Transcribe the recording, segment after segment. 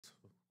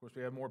course,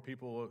 we have more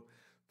people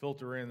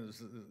filter in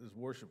as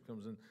worship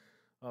comes in.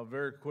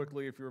 Very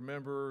quickly, if you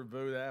remember,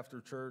 vote after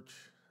church.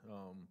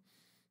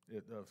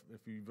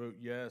 If you vote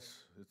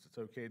yes, it's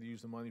okay to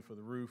use the money for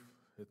the roof.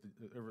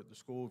 Over at the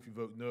school, if you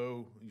vote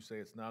no, you say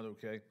it's not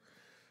okay.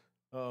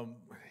 When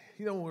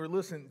we were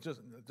listening,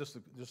 just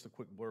a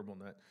quick blurb on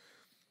that.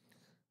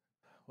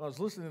 When I was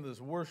listening to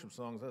this worship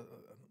songs,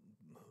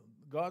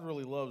 God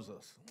really loves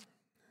us.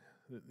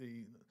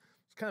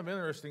 It's kind of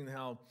interesting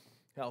how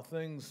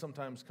things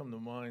sometimes come to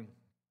mind.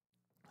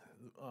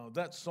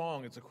 That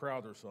song, it's a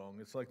Crowder song.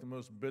 It's like the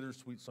most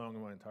bittersweet song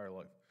of my entire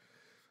life.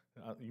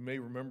 You may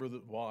remember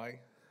why,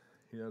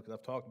 because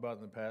I've talked about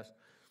it in the past.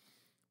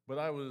 But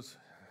of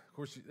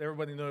course,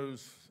 everybody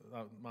knows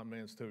my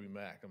man's Toby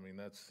Mac. I mean,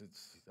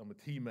 I'm a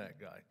T-Mac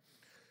guy.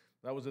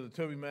 I was at a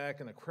Toby Mac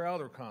and a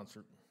Crowder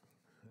concert,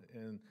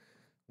 and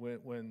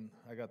when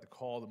I got the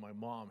call that my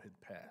mom had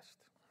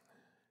passed,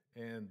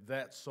 and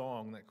that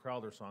song, that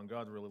Crowder song,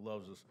 God Really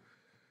Loves Us,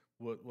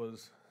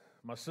 was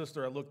my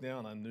sister. I looked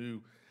down, I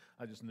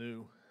just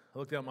knew. I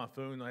looked down at my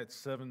phone, I had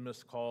 7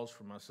 missed calls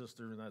from my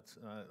sister, and I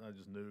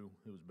just knew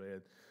it was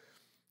bad.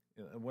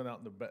 I went out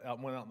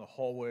in the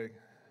hallway,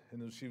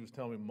 and as she was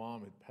telling me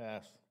Mom had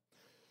passed,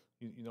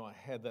 I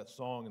had that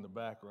song in the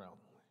background.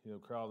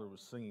 Crowder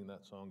was singing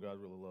that song, God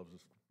Really Loves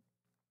Us.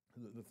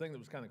 The thing that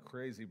was kind of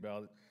crazy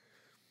about it,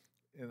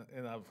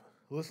 and I've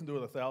listened to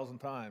it 1,000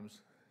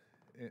 times,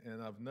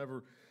 and I've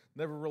never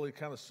really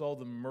kind of saw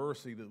the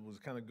mercy that was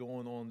kind of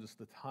going on, just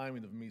the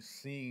timing of me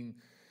seeing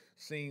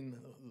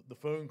the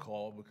phone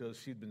call, because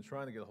she'd been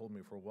trying to get a hold of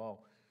me for a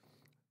while.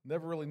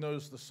 Never really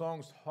noticed the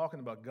song's talking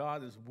about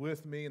God is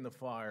with me in the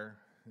fire,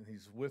 and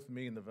He's with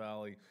me in the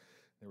valley.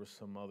 There was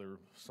some other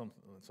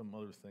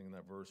thing in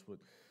that verse, but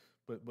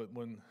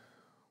when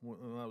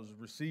I was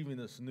receiving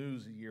this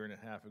news 1.5 years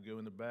ago,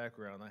 in the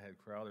background, I had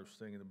Crowder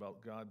singing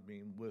about God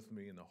being with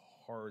me in the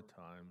hard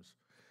times.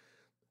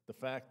 The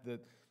fact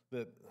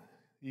that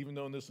even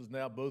though this is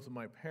now both of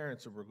my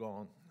parents that were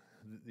gone,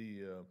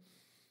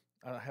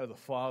 I have the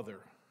Father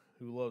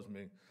who loves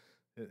me,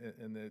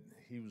 and that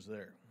He was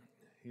there.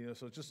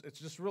 So it's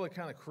just really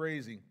kind of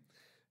crazy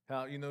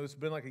how, it's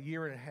been like 1.5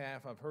 years.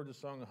 I've heard the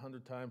song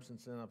 100 times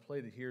since then. I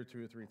played it here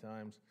 2 or 3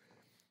 times,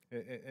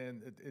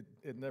 and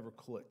it never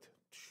clicked.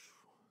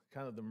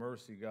 Kind of the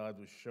mercy God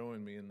was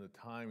showing me in the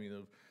timing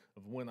of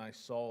when I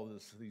saw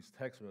these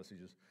text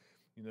messages,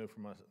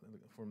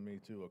 from me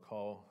to a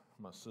call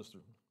my sister.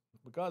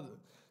 But God,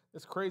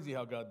 it's crazy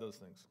how God does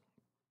things.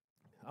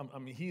 I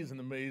mean, He is an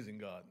amazing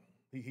God.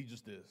 He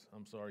just is.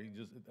 I'm sorry.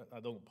 I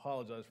don't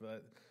apologize for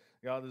that.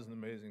 God is an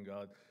amazing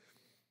God.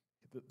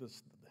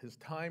 His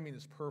timing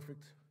is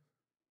perfect.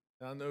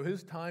 And I know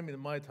His timing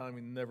and my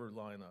timing never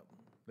line up.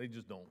 They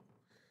just don't.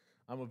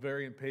 I'm a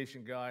very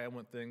impatient guy. I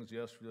want things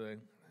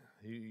yesterday.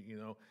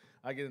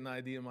 I get an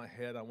idea in my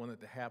head. I want it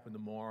to happen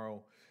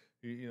tomorrow.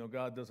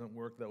 God doesn't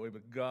work that way,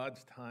 but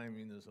God's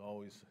timing is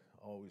always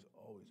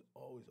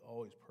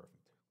perfect.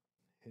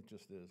 It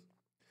just is.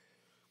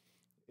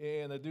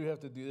 And I do have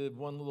to do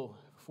one little,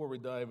 before we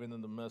dive into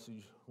the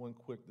message, one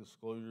quick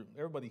disclosure.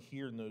 Everybody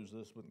here knows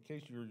this, but in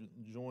case you're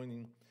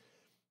joining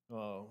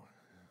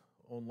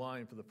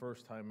online for the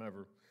first time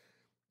ever,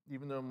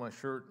 even though my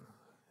shirt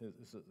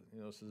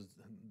says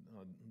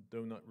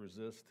 "Do not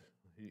resist,"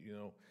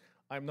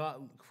 I'm not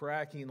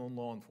cracking on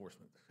law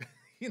enforcement.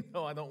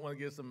 I don't want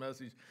to get some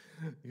message.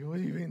 What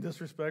are you being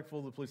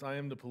disrespectful to the police? I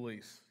am the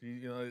police.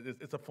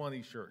 It's a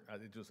funny shirt.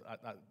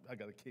 I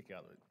got a kick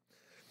out of it.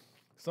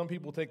 Some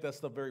people take that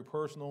stuff very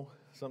personal.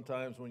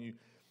 Sometimes when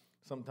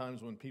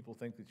people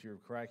think that you're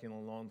cracking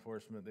on law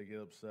enforcement, they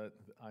get upset.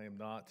 I am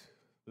not.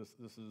 It's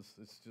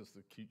just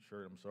a cute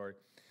shirt. I'm sorry,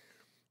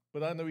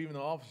 but I know even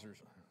the officers.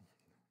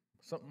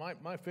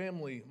 My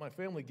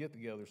family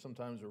get-together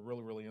sometimes are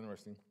really, really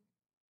interesting.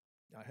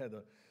 I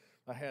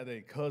had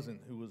a cousin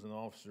who was an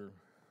officer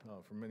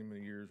for many,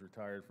 many years,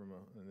 retired from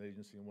an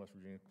agency in West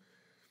Virginia.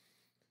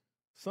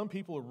 Some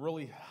people are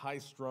really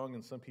high-strung,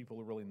 and some people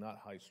are really not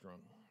high-strung.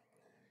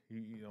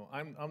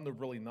 I'm the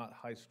really not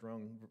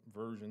high-strung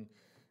version.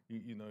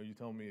 You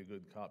tell me a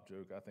good cop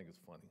joke, I think it's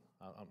funny.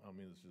 I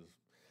mean, it's just,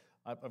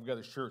 I've got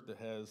a shirt that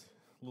has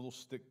little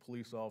stick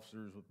police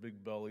officers with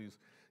big bellies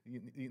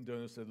eating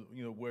donuts that,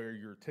 where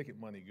your ticket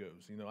money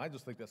goes. I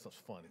just think that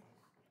stuff's funny.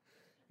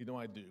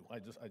 I do. I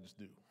just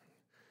do.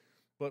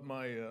 But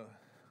my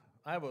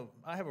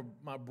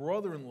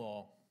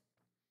brother-in-law.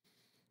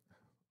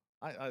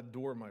 I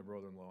adore my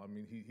brother-in-law. I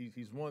mean,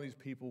 he's one of these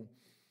people.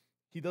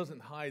 He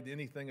doesn't hide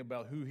anything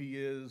about who he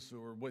is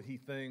or what he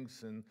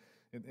thinks, and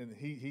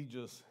he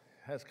just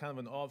has kind of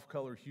an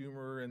off-color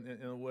humor in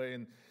a way,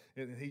 and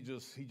he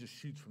just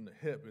shoots from the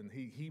hip. And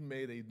he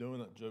made a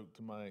donut joke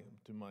to my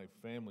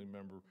family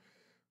member.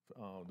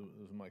 It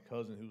was my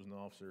cousin who was an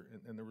officer,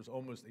 and there was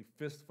almost a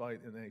fist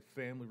fight in a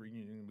family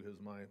reunion because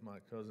my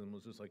cousin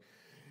was just like,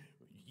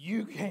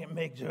 "You can't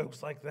make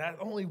jokes like that.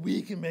 Only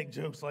we can make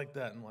jokes like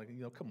that." And I'm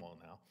like, come on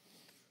now.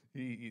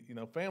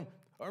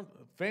 Our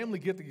family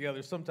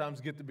get-togethers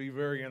sometimes get to be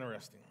very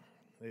interesting.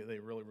 They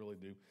really, really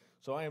do.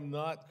 So I am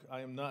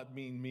not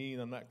being mean.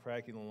 I'm not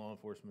cracking on law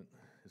enforcement.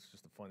 It's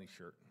just a funny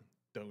shirt.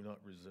 Do not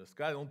resist.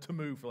 Got it on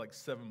Temu for like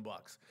 $7.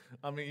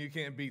 I mean, you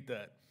can't beat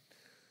that.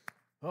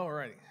 All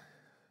righty.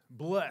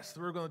 Blessed.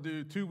 We're going to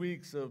do 2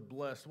 weeks of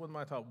blessed. What am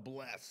I talking?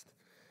 Blessed.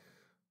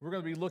 We're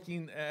going to be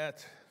looking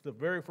at the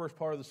very first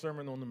part of the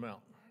Sermon on the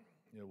Mount.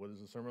 What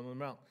is the Sermon on the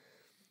Mount?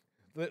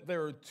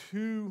 There are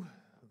 2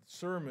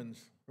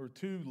 sermons or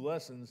 2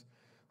 lessons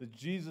that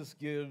Jesus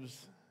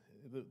gives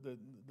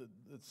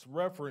that's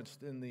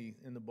referenced in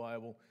the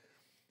Bible.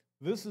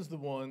 This is the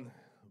one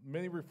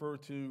many refer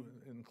to,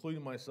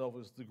 including myself,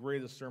 as the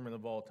greatest sermon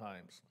of all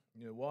times.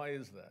 Why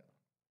is that?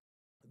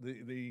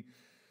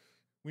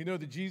 We know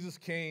that Jesus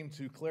came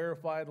to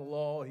clarify the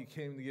law. He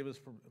came to give us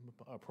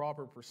a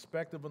proper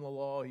perspective on the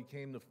law. He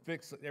came to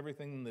fix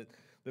everything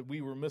that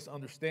we were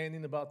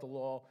misunderstanding about the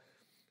law.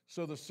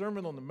 So the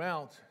Sermon on the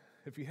Mount,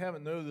 if you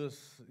haven't noticed,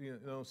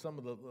 some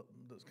of the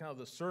kind of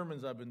the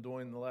sermons I've been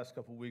doing in the last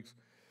couple of weeks,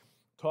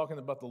 talking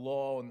about the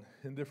law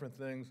and different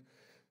things,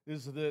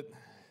 is that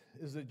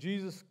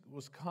Jesus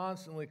was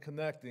constantly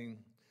connecting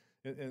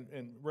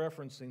and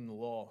referencing the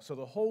law. So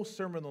the whole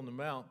Sermon on the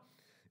Mount,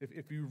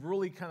 if you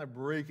really kind of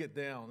break it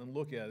down and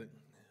look at it,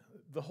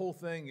 the whole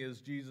thing is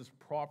Jesus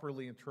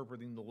properly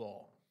interpreting the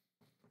law.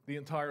 The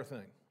entire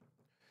thing.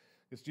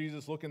 It's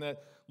Jesus looking at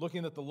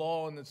the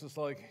law, and it's just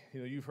like,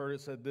 you've heard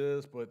it said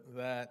this, but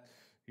that,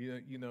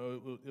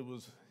 it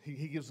was,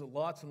 he gives it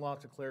lots and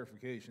lots of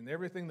clarification.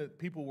 Everything that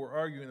people were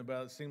arguing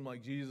about, it seemed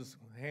like Jesus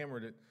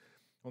hammered it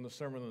on the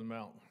Sermon on the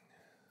Mount.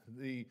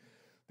 The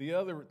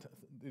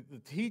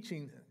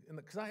teaching,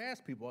 because I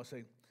ask people, I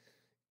say,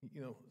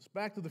 it's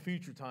back to the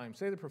future time.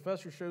 Say the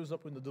professor shows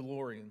up in the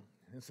DeLorean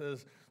and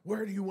says,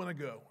 where do you want to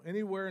go?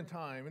 Anywhere in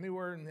time,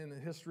 anywhere in the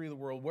history of the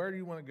world, where do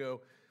you want to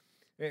go?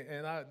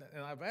 And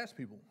I've asked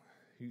people,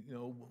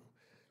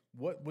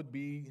 what would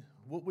be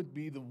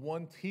the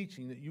one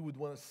teaching that you would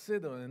want to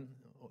sit on,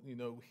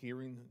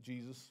 hearing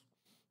Jesus,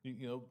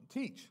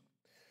 teach?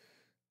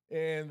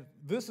 And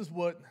this is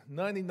what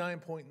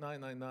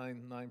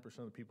 99.9999%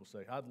 of the people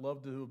say. I'd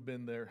love to have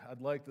been there.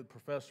 I'd like the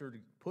professor to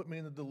put me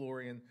in the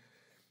DeLorean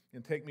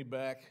and take me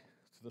back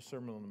to the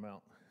Sermon on the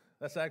Mount.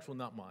 That's actually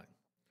not mine.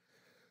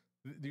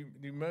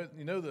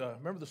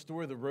 Remember the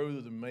story of the road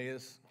of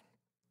Emmaus?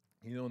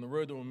 On the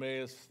road to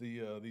Emmaus,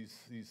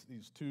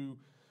 these 2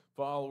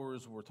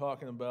 followers were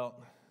talking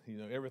about,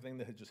 everything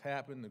that had just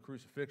happened, the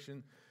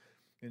crucifixion,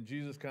 and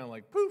Jesus kind of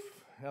like poof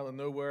out of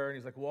nowhere, and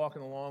he's like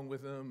walking along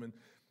with them, and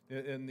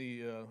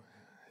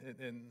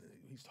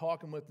he's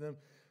talking with them.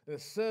 And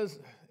it says,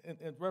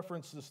 it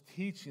references this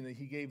teaching that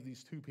he gave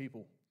these 2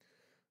 people,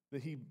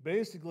 that he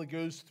basically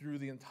goes through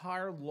the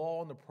entire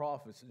law and the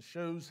prophets and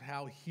shows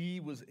how he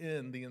was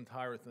in the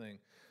entire thing.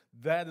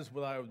 That is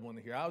what I would want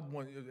to hear. I would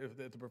want, if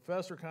the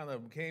professor kind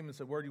of came and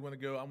said, where do you want to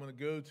go? I'm going to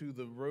go to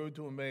the road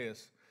to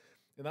Emmaus,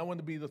 and I want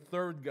to be the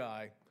 3rd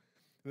guy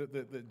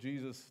that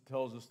Jesus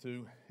tells us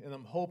to, and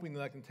I'm hoping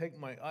that I can take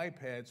my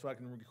iPad so I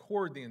can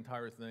record the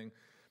entire thing,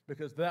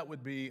 because that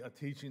would be a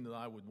teaching that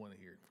I would want to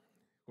hear.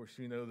 Of course,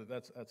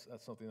 that's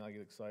something I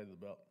get excited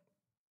about.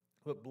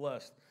 But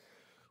blessed.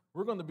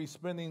 We're going to be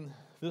spending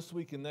this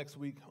week and next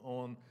week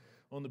on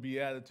the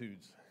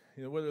Beatitudes.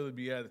 What are the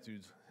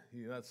Beatitudes?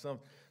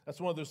 That's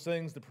one of those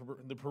things, the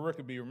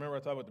pericope. Remember I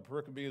talked about the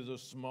pericope is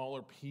those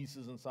smaller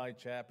pieces inside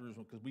chapters,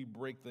 because we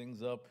break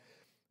things up,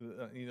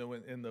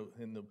 in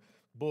the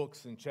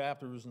books and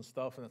chapters and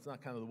stuff, and that's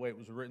not kind of the way it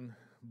was written.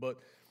 But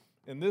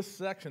in this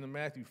section of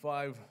Matthew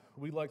 5,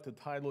 we like to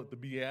title it the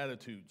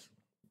Beatitudes.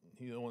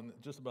 In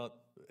just about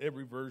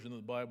every version of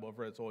the Bible I've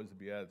read, it's always the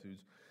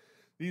Beatitudes.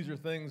 These are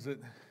things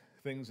that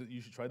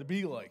you should try to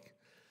be like.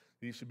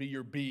 These should be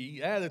your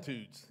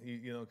Beatitudes,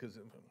 because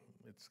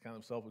it's kind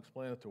of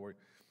self-explanatory.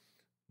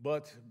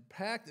 But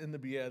packed in the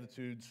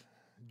Beatitudes,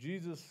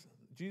 Jesus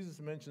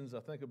mentions, I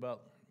think,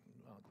 about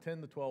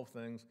 10 to 12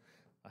 things.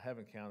 I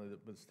haven't counted it,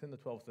 but it's 10 to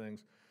 12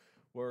 things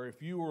where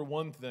if you are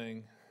one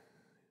thing,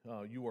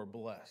 you are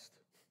blessed.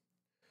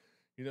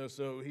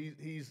 So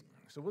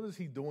so what is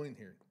he doing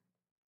here?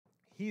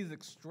 He's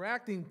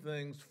extracting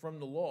things from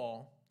the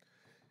law,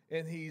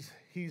 and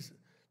he's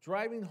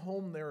driving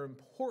home their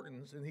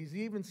importance, and he's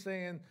even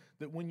saying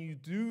that when you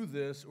do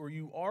this, or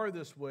you are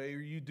this way, or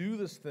you do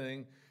this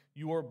thing,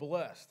 you are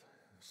blessed.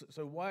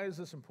 So why is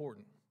this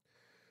important?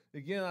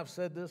 Again, I've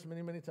said this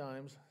many, many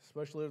times,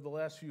 especially over the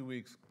last few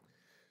weeks.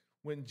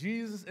 When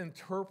Jesus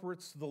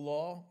interprets the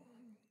law,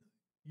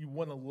 you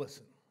want to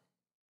listen.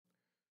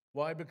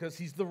 Why? Because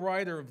he's the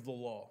writer of the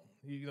law.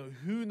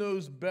 Who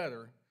knows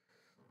better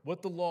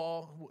what the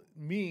law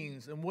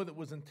means and what it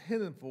was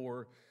intended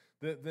for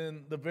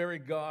than the very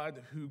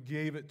God who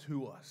gave it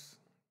to us.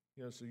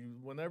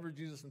 Whenever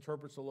Jesus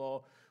interprets the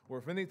law, or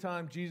if any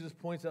time Jesus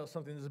points out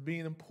something as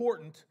being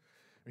important,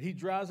 or he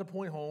drives a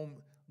point home,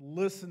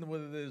 listen to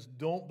what it is.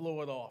 Don't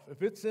blow it off.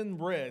 If it's in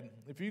red,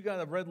 if you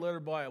got a red letter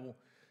Bible,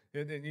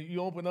 and you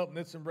open up and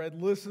it's in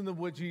red, listen to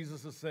what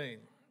Jesus is saying.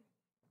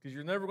 Because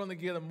you're never going to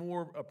get a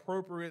more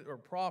appropriate or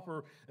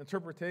proper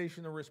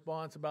interpretation or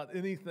response about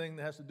anything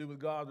that has to do with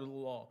God or the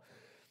law.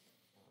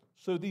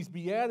 So these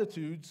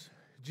Beatitudes,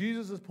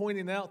 Jesus is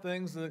pointing out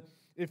things that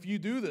if you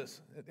do this,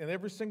 and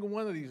every single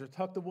one of these are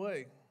tucked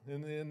away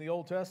in the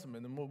Old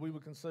Testament, and what we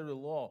would consider the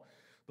law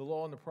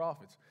and the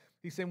prophets.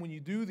 He's saying when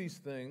you do these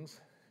things,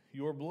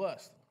 you're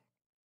blessed.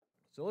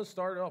 So let's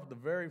start off with the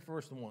very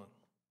first one.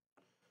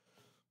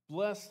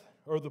 Blessed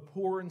are the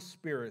poor in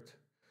spirit,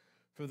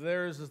 for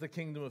theirs is the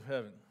kingdom of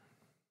heaven.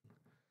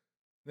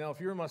 Now, if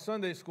you're in my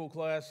Sunday school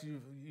class,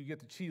 you get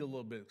to cheat a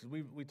little bit, because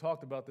we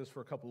talked about this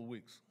for a couple of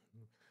weeks.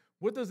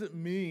 What does it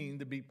mean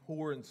to be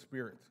poor in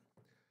spirit?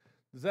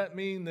 Does that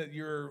mean that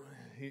you're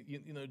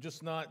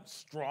just not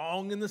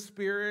strong in the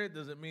spirit?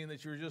 Does it mean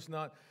that you're just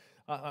not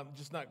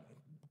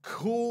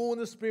cool in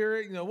the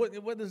spirit?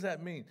 What does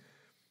that mean?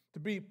 To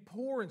be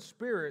poor in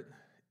spirit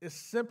is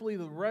simply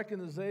the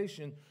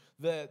recognition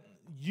that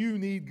you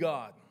need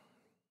God,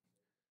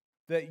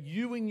 that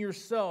you and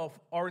yourself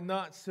are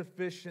not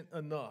sufficient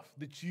enough,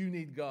 that you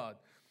need God.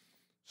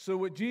 So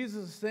what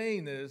Jesus is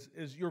saying is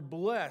you're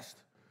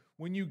blessed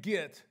when you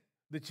get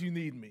that you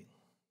need me.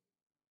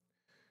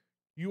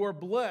 You are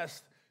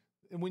blessed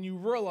when you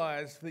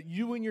realize that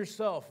you and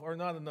yourself are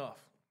not enough.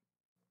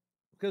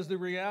 Because the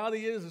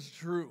reality is, it's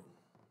true.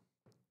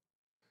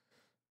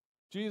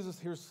 Jesus,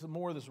 here's some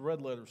more of this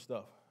red letter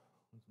stuff.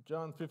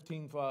 John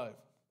 15:5.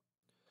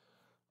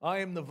 I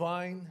am the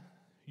vine,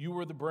 you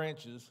are the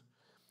branches.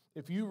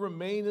 If you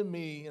remain in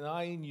me and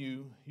I in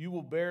you, you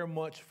will bear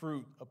much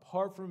fruit.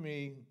 Apart from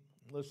me,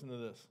 listen to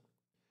this.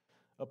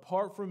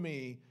 Apart from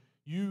me,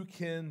 you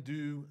can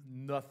do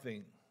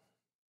nothing.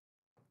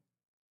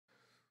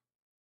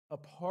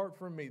 Apart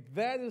from me.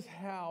 That is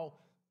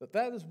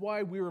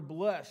why we are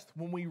blessed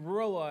when we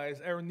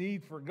realize our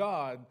need for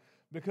God,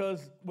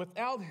 because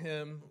without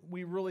him,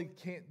 we really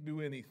can't do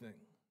anything.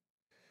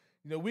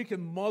 We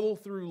can muddle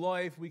through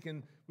life. We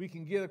can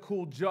get a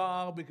cool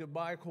job. We can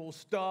buy cool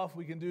stuff.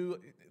 We can do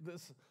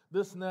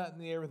this and that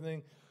and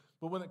everything.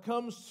 But when it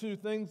comes to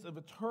things of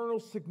eternal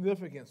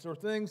significance, or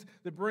things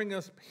that bring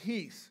us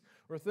peace,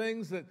 or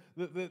things that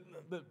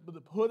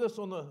put us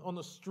on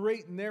the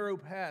straight and narrow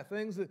path,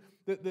 things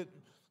that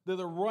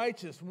are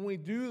righteous, when we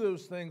do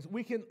those things,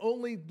 we can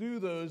only do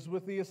those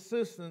with the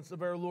assistance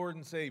of our Lord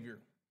and Savior.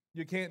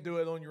 You can't do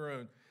it on your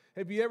own.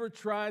 Have you ever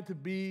tried to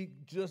be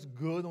just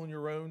good on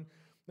your own?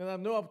 And I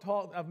know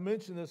I've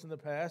mentioned this in the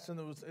past,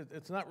 and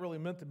it's not really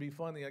meant to be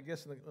funny, I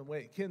guess, in the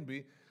way it can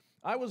be.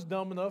 I was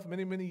dumb enough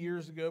many, many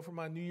years ago for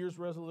my New Year's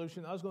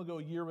resolution. I was going to go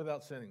a year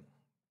without sinning.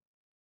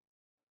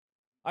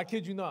 I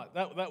kid you not.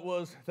 That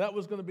was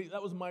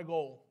my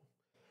goal.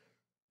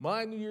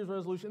 My New Year's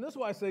resolution. And that's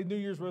why I say New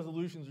Year's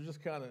resolutions are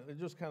just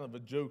kind of a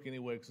joke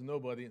anyway, because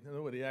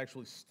nobody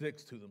actually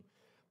sticks to them.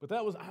 But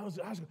I was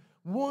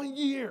 1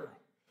 year.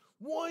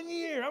 1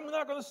 year. I'm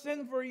not going to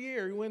sin for a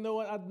year. You know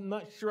what? I'm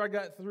not sure I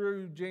got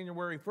through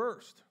January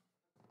 1st.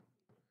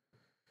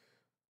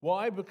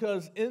 Why?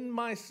 Because in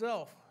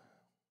myself,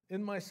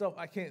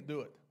 I can't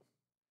do it.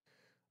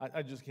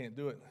 I just can't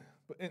do it.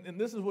 And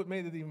this is what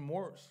made it even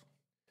worse.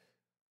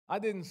 I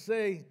didn't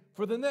say,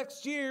 for the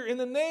next year, in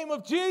the name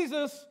of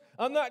Jesus,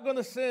 I'm not going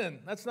to sin.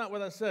 That's not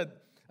what I said.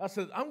 I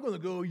said, I'm going to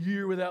go a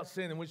year without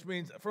sinning, which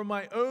means from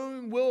my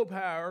own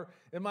willpower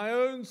and my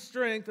own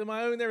strength and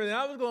my own everything,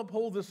 I was going to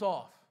pull this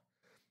off.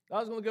 I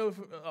was going to go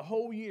for a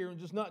whole year and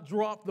just not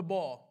drop the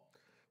ball.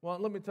 Well,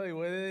 let me tell you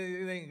what,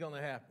 it ain't going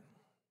to happen.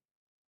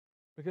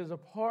 Because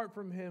apart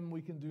from him,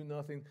 we can do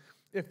nothing.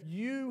 If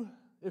you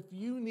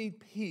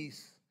need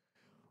peace,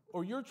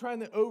 or you're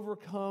trying to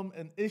overcome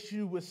an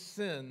issue with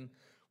sin,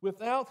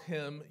 without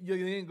him, you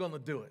ain't going to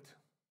do it.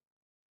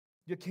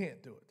 You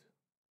can't do it.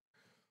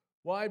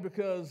 Why?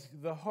 Because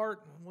the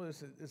heart,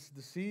 it's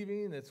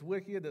deceiving, it's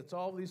wicked, it's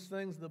all these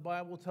things the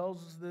Bible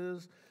tells us it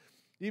is.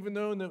 Even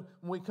though when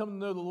we come to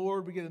know the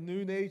Lord, we get a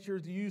new nature,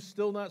 do you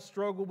still not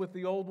struggle with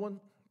the old one?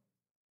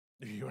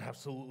 You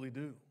absolutely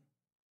do.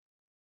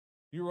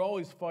 You're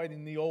always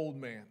fighting the old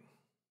man.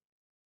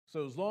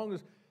 So as long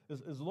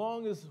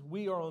as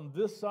we are on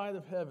this side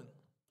of heaven,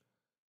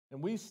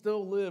 and we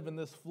still live in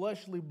this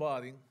fleshly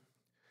body,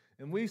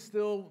 and we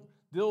still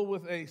deal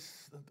with a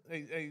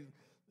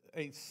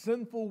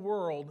sinful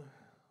world,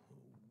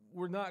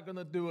 we're not going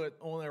to do it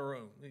on our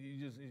own.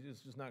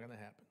 It's just not going to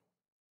happen.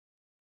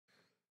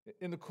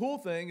 And the cool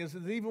thing is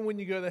that even when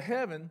you go to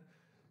heaven,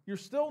 you're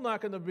still not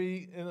going to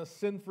be in a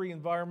sin-free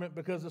environment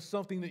because of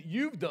something that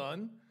you've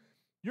done.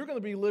 You're going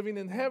to be living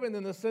in heaven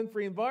in a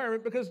sin-free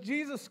environment because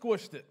Jesus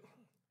squished it.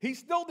 He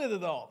still did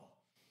it all.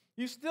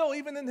 You still,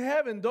 even in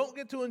heaven, don't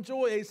get to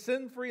enjoy a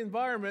sin-free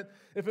environment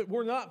if it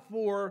were not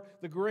for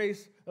the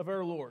grace of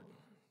our Lord.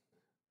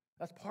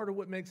 That's part of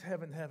what makes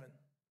heaven heaven.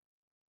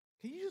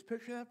 Can you just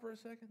picture that for a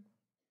second?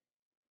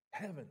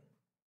 Heaven.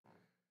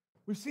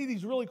 We see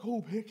these really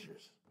cool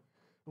pictures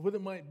of what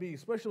it might be,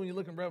 especially when you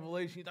look in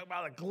Revelation. You talk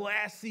about a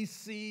glassy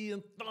sea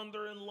and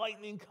thunder and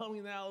lightning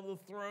coming out of the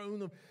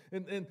throne,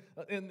 and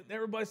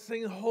everybody's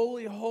singing,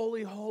 holy,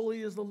 holy,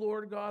 holy is the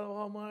Lord God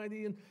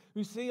Almighty. And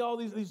we see all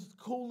these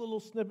cool little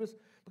snippets.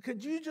 But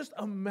could you just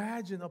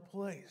imagine a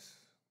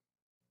place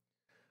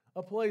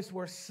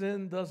where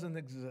sin doesn't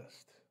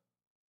exist?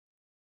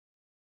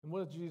 And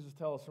what does Jesus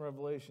tell us in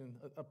Revelation?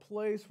 A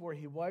place where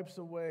he wipes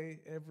away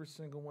every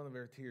single one of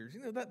our tears.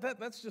 You know,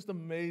 that's just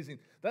amazing.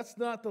 That's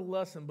not the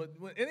lesson. But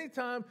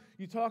anytime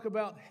you talk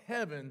about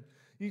heaven,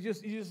 you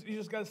just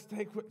got to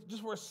take,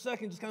 just for a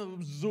second, just kind of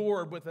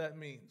absorb what that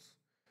means.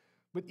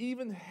 But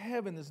even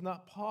heaven is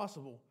not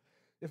possible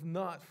if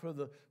not for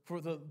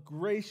the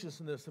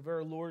graciousness of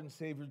our Lord and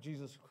Savior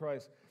Jesus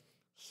Christ.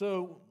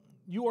 So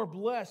you are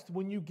blessed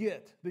when you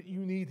get that you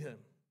need him.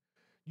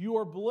 You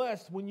are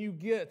blessed when you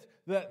get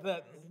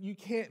that you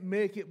can't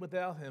make it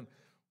without him.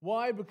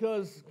 Why?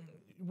 Because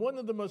one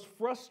of the most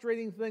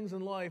frustrating things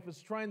in life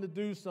is trying to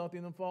do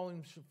something and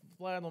falling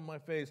flat on my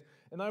face.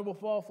 And I will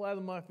fall flat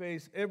on my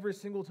face every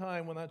single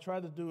time when I try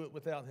to do it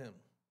without him.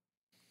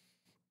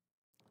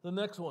 The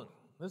next one.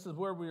 This is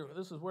where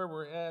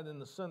we're at in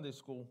the Sunday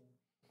school.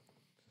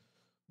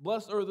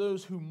 Blessed are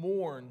those who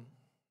mourn,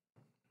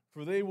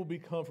 for they will be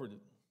comforted.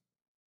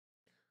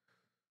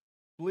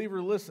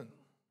 Believer, listen.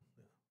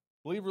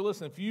 Believer,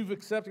 listen. If you've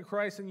accepted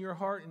Christ in your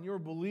heart and you're a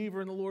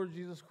believer in the Lord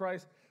Jesus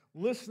Christ,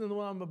 listen to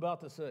what I'm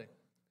about to say.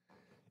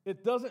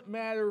 It doesn't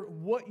matter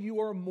what you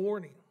are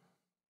mourning,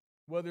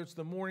 whether it's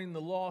the mourning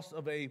the loss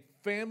of a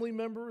family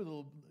member,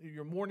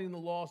 you're mourning the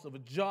loss of a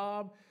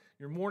job,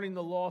 you're mourning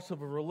the loss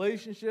of a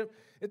relationship.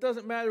 It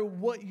doesn't matter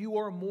what you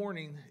are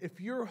mourning.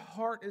 If your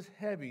heart is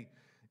heavy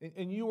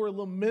and you are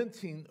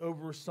lamenting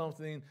over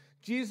something,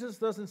 Jesus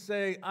doesn't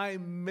say, I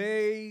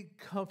may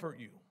comfort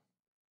you.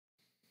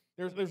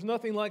 There's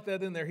nothing like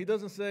that in there. He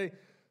doesn't say,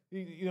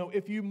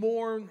 if you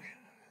mourn,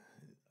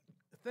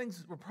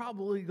 things are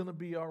probably going to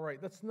be all right.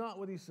 That's not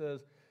what he says.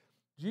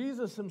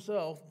 Jesus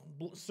himself,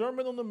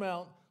 Sermon on the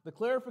Mount, the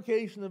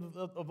clarification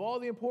of all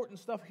the important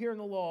stuff here in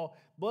the law,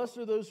 blessed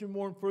are those who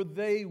mourn, for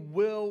they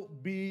will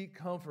be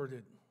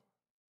comforted.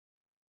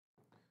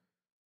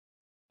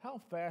 How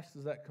fast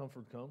does that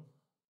comfort come?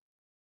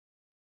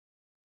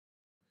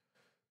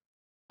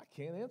 I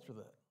can't answer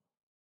that.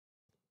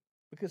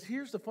 Because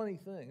here's the funny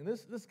thing, and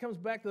this comes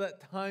back to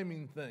that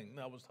timing thing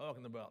that I was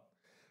talking about.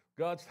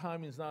 God's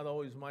timing is not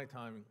always my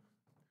timing.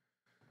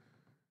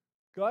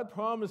 God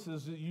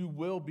promises that you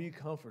will be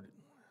comforted.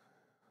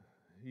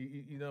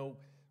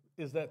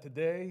 Is that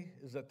today?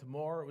 Is that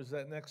tomorrow? Is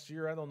that next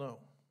year? I don't know.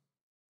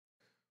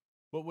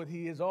 But what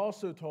he has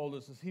also told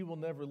us is he will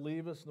never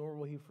leave us, nor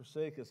will he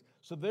forsake us.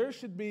 So there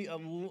should be a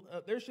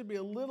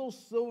little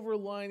silver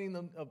lining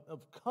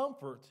of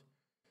comfort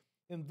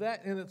in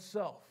that in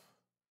itself.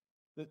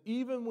 That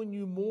even when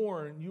you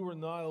mourn, you are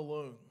not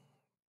alone.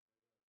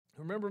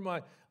 Remember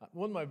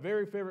one of my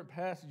very favorite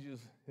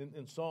passages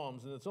in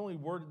Psalms, and it's only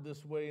worded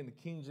this way in the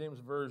King James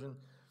Version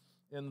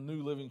and the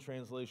New Living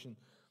Translation.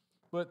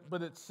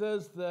 But it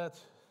says that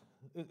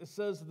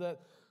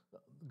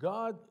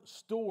God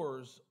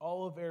stores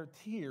all of our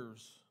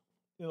tears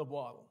in a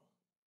bottle.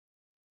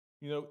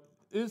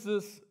 Is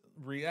this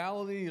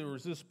reality or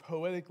is this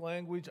poetic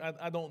language?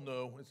 I don't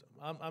know.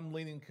 I'm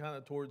leaning kind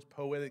of towards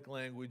poetic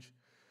language,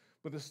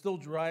 but it still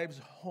drives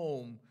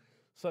home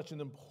such an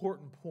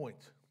important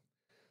point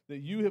that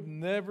you have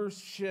never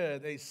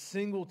shed a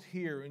single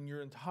tear in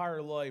your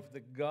entire life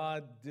that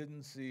God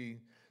didn't see,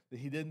 that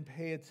he didn't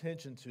pay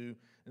attention to,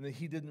 and that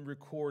he didn't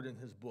record in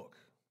his book.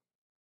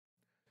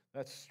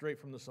 That's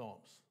straight from the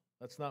Psalms.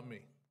 That's not me.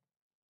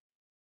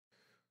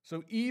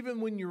 So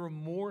even when you're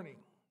mourning,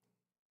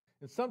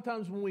 and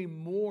sometimes when we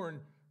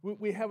mourn,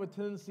 we have a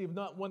tendency of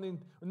not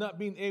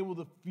being able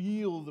to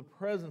feel the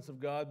presence of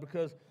God,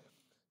 because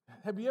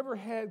have you ever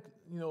had,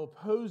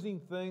 opposing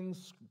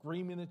things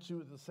screaming at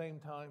you at the same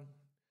time?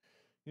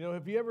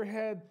 Have you ever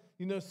had,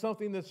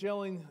 something that's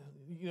yelling,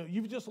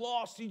 you've just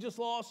lost, you just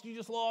lost, you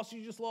just lost,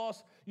 you just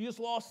lost, you just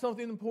lost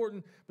something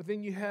important, but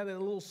then you had a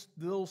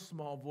little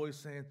small voice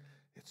saying,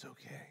 it's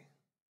okay,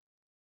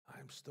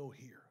 I'm still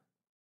here.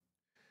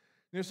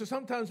 So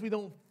sometimes we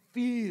don't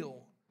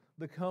feel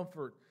the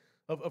comfort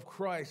of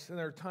Christ in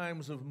our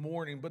times of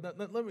mourning, but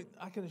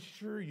I can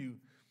assure you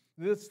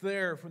that it's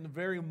there from the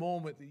very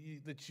moment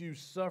that you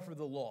suffer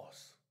the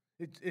loss.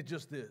 It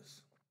just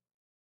is.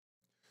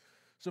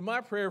 So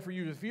my prayer for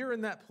you, if you're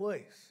in that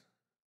place,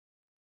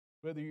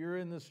 whether you're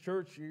in this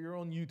church or you're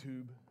on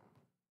YouTube,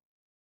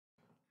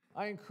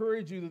 I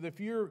encourage you that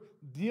if you're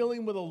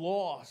dealing with a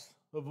loss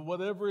of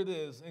whatever it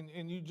is,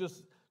 and you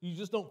just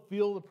don't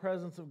feel the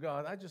presence of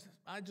God,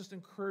 I just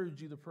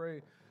encourage you to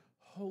pray,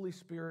 Holy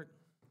Spirit,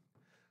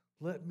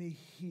 let me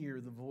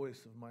hear the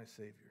voice of my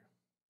Savior.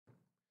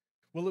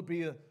 Will it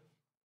be an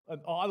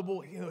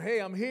audible,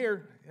 hey, I'm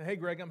here. Hey,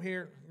 Greg, I'm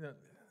here.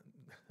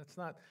 That's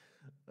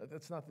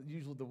not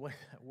usually the way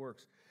that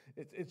works.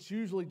 It's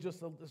usually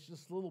just a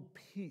little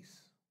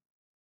peace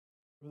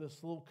or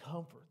this little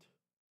comfort.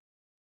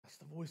 That's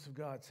the voice of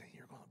God saying,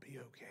 you're going to be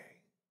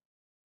okay.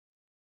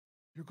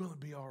 You're going to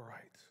be all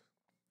right.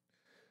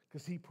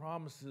 Because he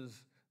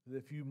promises that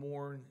if you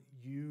mourn,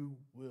 you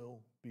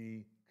will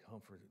be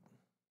comforted.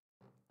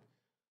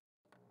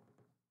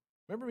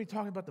 Remember me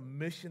talking about the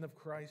mission of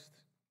Christ?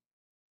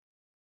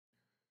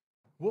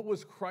 What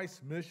was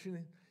Christ's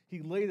mission? He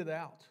laid it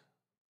out.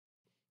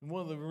 And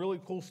one of the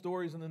really cool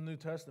stories in the New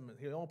Testament,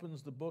 he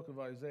opens the book of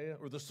Isaiah,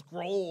 or the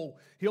scroll.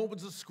 He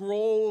opens the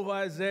scroll of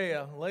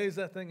Isaiah, lays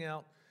that thing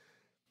out,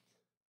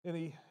 and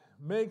he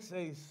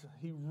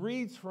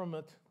reads from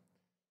it,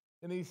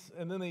 and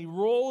then he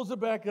rolls it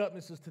back up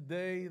and he says,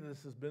 today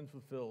this has been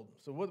fulfilled.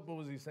 So what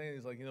was he saying?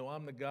 He's like,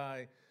 I'm the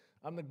guy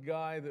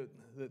that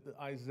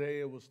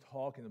Isaiah was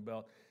talking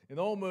about. And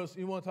almost,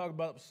 you want to talk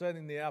about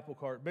upsetting the apple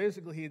cart.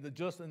 Basically, he had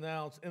just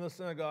announced in a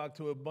synagogue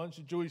to a bunch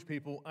of Jewish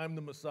people, I'm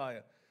the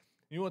Messiah.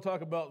 You want to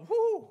talk about,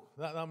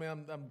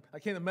 I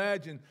can't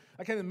imagine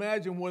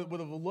what it would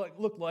have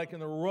looked like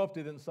and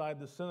erupted inside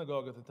the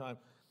synagogue at the time.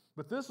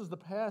 But this is the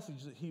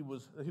passage that he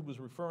was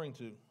referring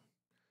to.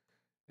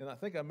 And I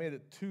think I made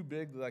it too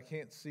big that I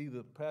can't see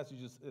the passage.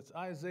 It's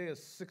Isaiah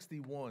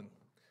 61.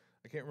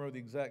 I can't remember the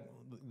exact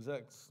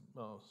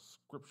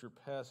scripture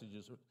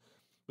passages.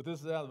 But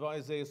this is out of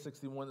Isaiah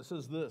 61. It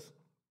says this: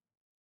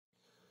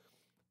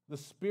 the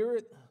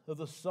Spirit of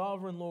the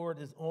Sovereign Lord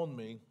is on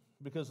me,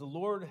 because the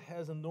Lord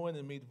has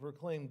anointed me to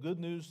proclaim good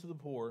news to the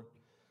poor.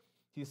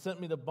 He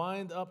sent me to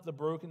bind up the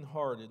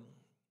brokenhearted.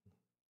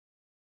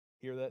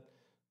 Hear that?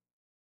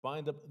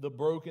 Bind up the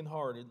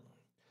brokenhearted.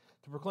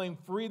 To proclaim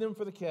freedom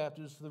for the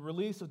captives, the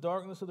release of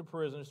darkness of the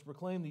prisoners, to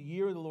proclaim the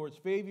year of the Lord's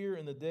favor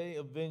and the day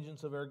of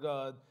vengeance of our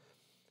God.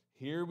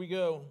 Here we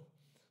go.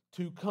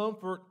 To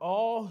comfort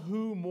all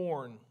who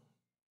mourn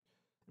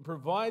and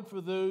provide for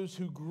those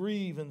who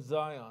grieve in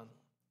Zion.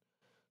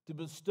 To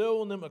bestow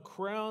on them a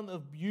crown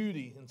of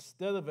beauty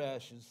instead of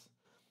ashes,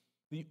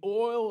 the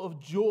oil of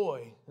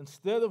joy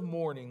instead of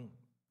mourning,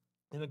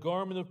 and a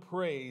garment of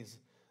praise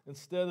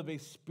instead of a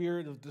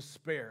spirit of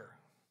despair.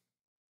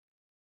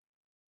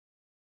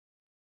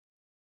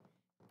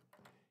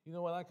 You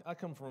know what? I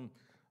come from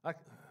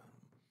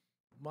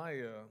my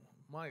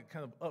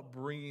kind of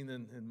upbringing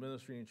in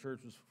ministry and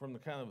church was from the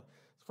kind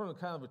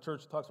of a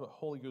church that talks about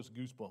Holy Ghost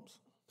goosebumps.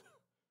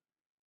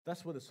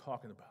 That's what it's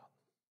talking about.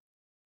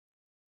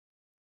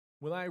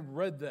 When I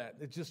read that,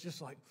 it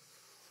just like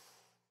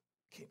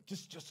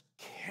just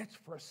catch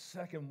for a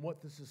second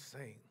what this is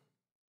saying.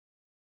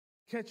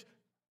 Catch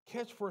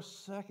for a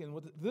second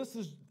what this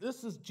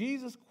is.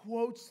 Jesus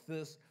quotes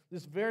this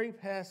very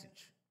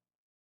passage.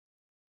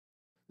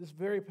 This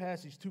very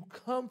passage, to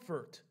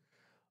comfort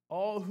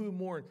all who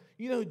mourn.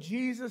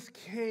 Jesus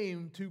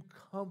came to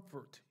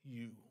comfort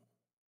you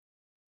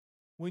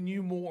when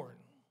you mourn.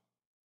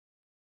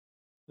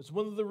 It's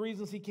one of the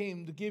reasons he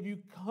came, to give you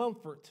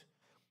comfort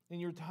in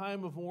your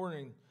time of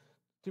mourning,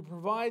 to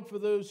provide for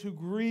those who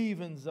grieve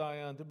in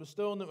Zion, to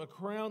bestow on them a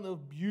crown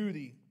of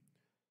beauty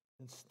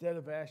instead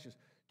of ashes.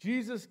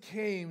 Jesus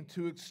came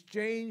to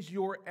exchange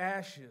your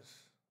ashes,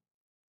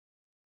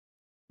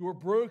 your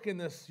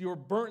brokenness, your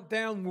burnt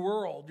down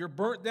world, your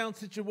burnt down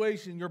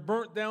situation, your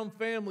burnt down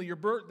family, your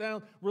burnt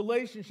down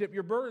relationship,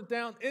 your burnt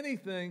down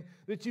anything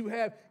that you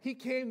have. He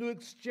came to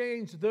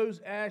exchange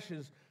those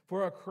ashes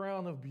for a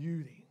crown of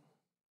beauty.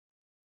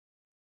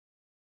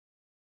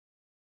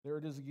 There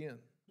it is again.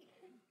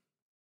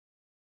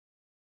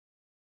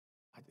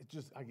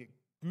 I get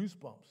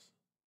goosebumps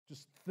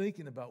just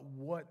thinking about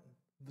what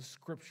the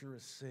scripture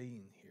is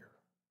saying here.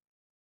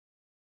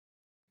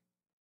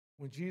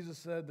 When Jesus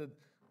said that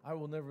I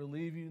will never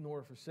leave you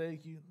nor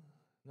forsake you,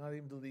 not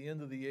even to the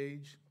end of the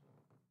age,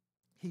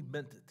 he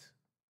meant it.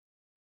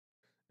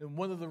 And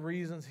one of the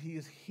reasons he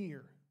is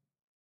here,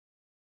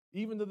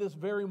 even to this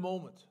very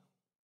moment,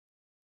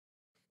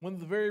 one of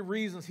the very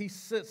reasons he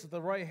sits at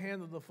the right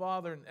hand of the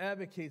Father and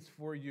advocates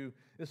for you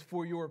is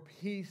for your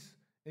peace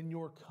and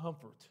your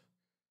comfort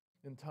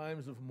in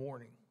times of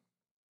mourning.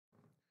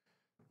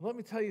 Let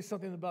me tell you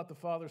something about the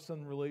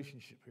father-son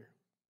relationship here.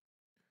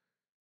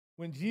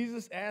 When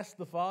Jesus asked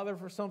the Father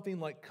for something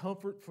like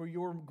comfort for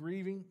your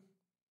grieving,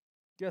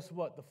 guess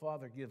what? The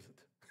Father gives it.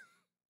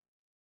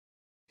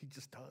 He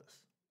just does.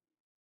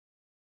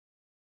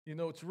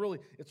 It's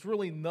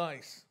really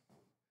nice.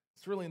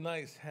 It's really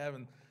nice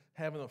having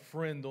a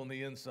friend on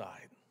the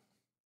inside,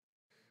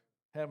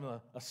 having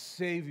a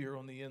Savior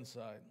on the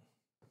inside.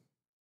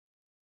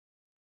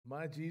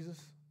 My Jesus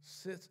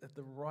sits at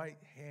the right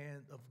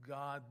hand of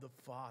God the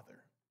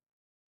Father.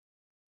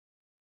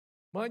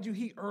 Mind you,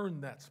 he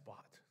earned that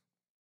spot.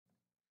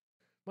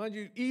 Mind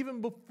you,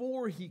 even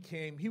before he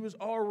came, he was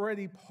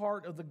already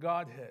part of the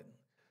Godhead.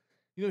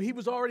 He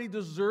was already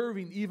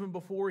deserving even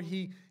before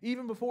he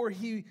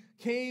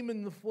came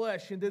in the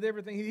flesh and did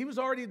everything. He was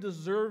already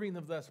deserving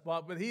of that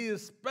spot, but he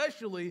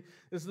especially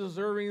is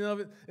deserving of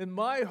it in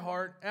my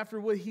heart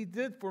after what he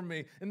did for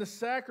me and the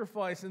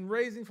sacrifice and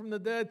raising from the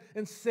dead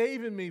and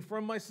saving me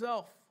from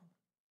myself.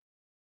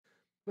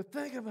 But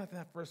think about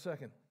that for a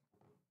second.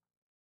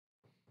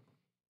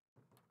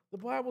 The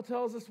Bible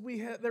tells us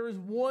there is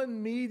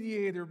one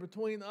mediator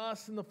between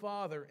us and the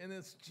Father, and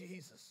it's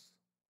Jesus.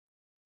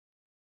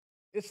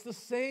 It's the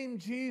same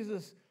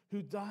Jesus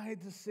who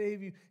died to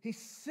save you. He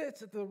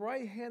sits at the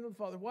right hand of the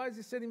Father. Why is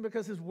he sitting?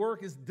 Because his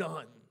work is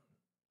done.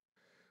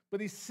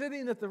 But he's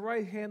sitting at the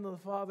right hand of the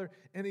Father,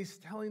 and he's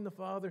telling the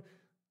Father,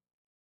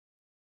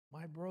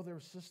 my brother or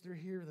sister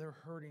here, they're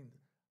hurting.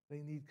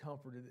 They need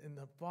comforted. And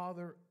the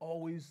Father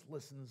always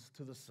listens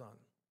to the Son.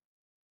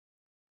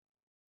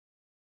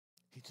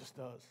 He just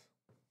does.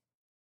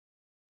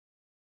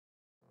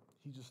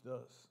 He just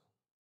does.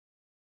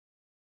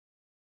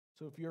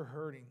 So if you're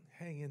hurting,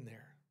 hang in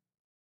there.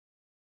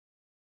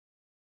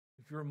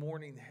 If you're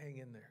mourning, hang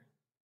in there.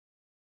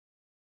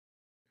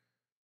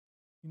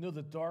 You know,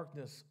 the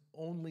darkness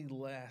only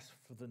lasts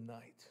for the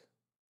night,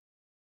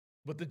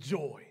 but the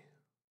joy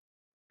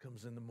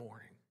comes in the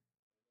morning.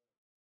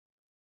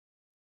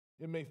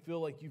 It may feel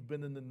like you've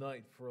been in the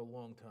night for a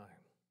long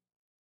time,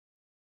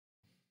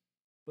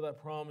 but I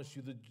promise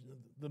you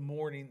the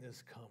morning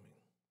is coming.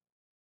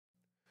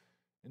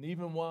 And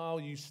even while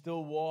you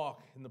still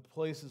walk in the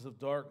places of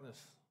darkness,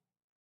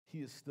 He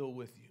is still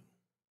with you.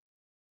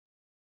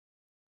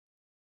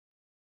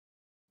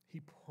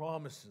 He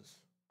promises.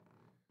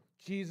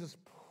 Jesus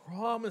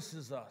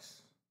promises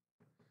us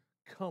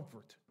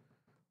comfort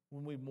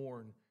when we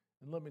mourn.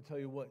 And let me tell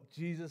you what,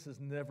 Jesus has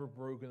never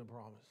broken a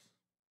promise.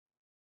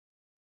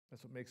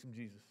 That's what makes Him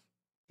Jesus.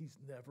 He's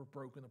never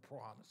broken a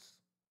promise.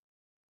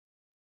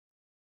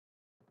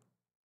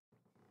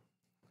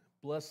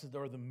 Blessed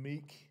are the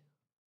meek,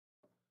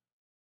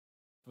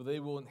 for they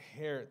will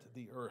inherit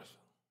the earth.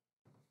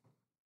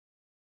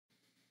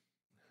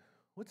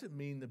 What's it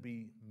mean to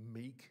be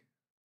meek?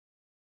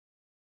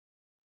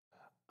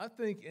 I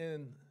think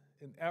in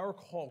our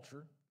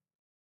culture,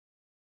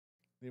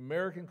 the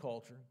American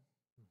culture,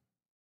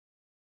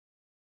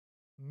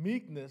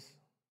 meekness,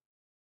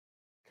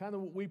 kind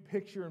of what we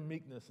picture in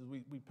meekness is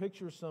we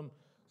picture some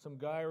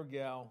guy or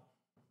gal,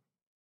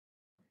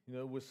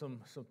 with some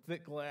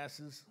thick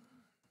glasses,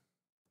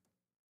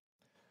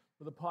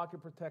 with a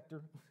pocket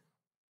protector,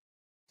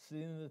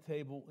 sitting at the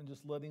table and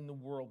just letting the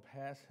world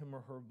pass him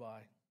or her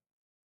by.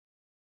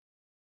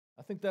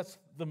 I think that's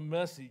the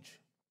message.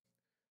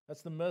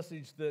 That's the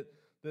message that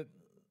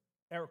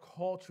our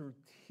culture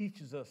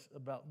teaches us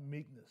about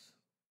meekness.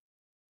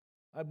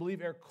 I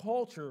believe our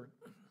culture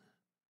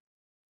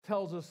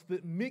tells us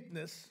that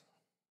meekness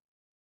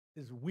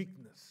is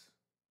weakness.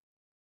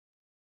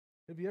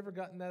 Have you ever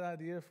gotten that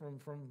idea from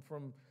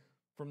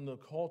the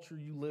culture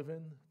you live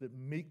in, that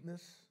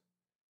meekness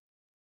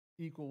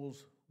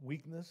equals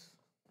weakness?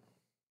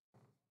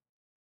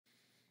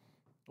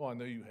 Oh, I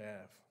know you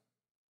have.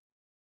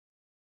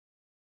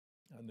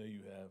 I know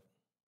you have.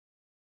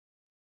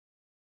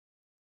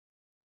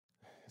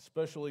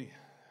 Especially,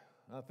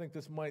 I think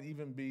this might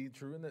even be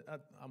true, and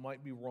I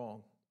might be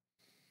wrong,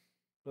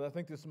 but I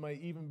think this might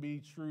even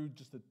be true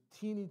just a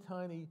teeny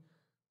tiny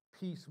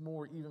piece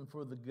more even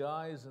for the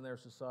guys in our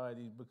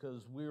society,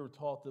 because we were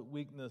taught that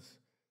weakness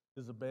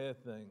is a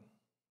bad thing.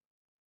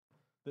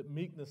 That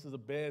meekness is a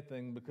bad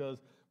thing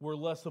because we're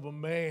less of a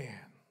man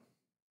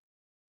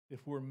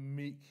if we're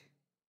meek.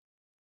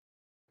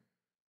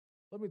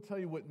 Let me tell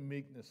you what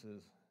meekness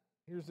is.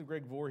 Here's the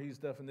Greg Voorhees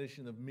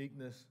definition of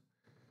meekness.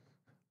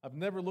 I've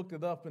never looked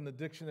it up in the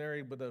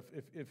dictionary, but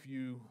if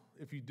you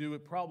do,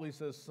 it probably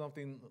says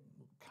something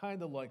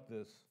kind of like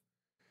this.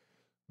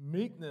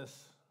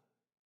 Meekness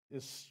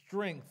is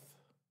strength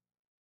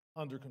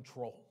under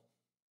control.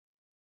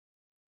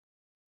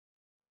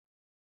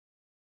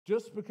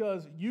 Just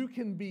because you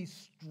can be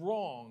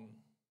strong,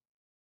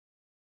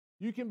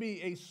 you can be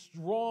a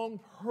strong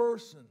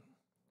person,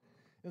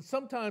 and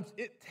sometimes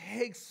it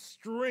takes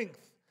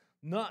strength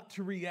not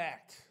to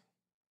react.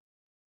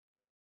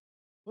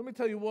 Let me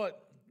tell you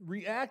what,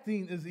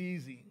 reacting is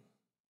easy.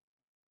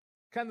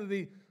 Kind of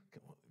the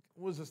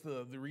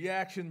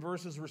reaction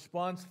versus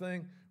response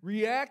thing?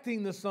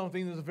 Reacting to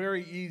something is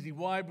very easy.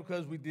 Why?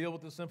 Because we deal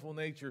with the sinful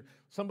nature.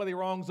 Somebody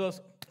wrongs us,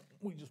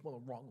 we just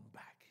want to wrong them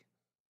back.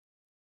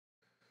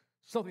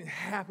 Something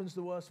happens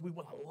to us, we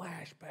want to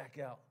lash back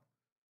out.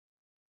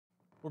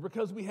 Or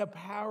because we have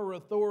power or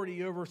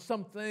authority over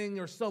something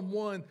or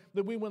someone,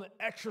 that we want to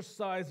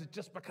exercise it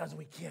just because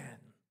we can.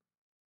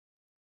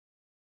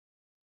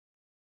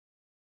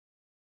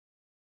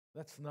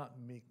 That's not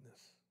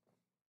meekness.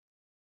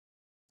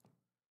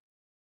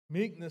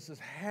 Meekness is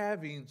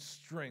having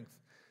strength.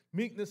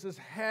 Meekness is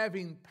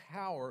having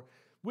power.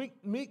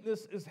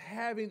 Meekness is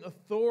having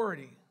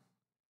authority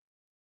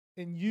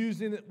and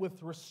using it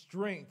with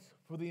restraint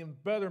for the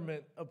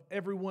betterment of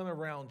everyone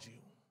around you.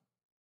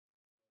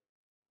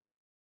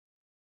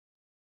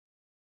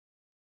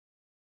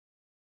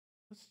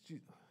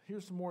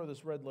 Here's some more of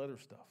this red letter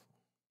stuff.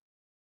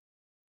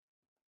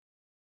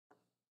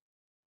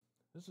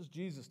 This is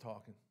Jesus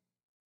talking.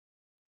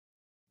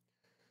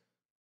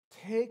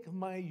 Take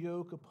my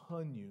yoke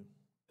upon you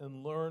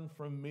and learn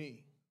from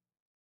me.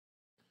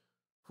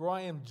 For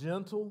I am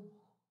gentle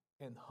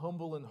and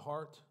humble in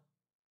heart,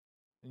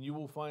 and you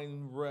will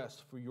find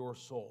rest for your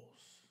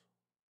souls.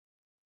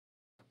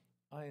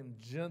 I am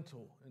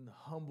gentle and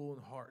humble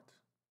in heart.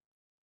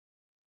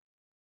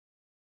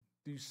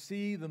 Do you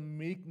see the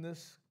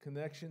meekness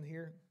connection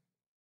here?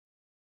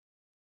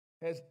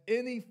 Has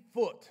any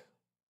foot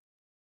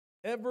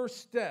ever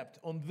stepped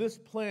on this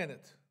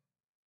planet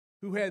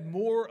who had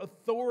more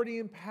authority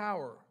and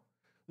power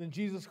than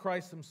Jesus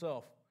Christ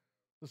himself?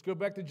 Let's go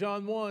back to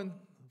John 1,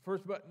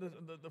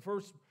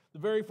 the The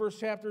very first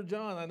chapter of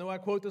John, I know I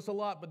quote this a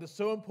lot, but it's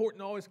so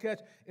important to always catch.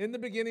 In the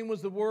beginning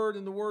was the Word,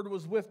 and the Word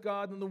was with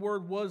God, and the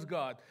Word was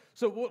God.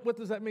 So what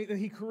does that mean? And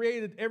He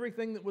created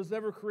everything that was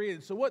ever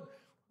created. So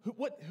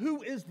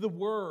who is the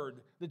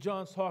Word that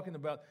John's talking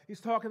about? He's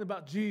talking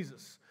about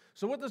Jesus.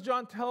 So what does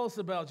John tell us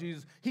about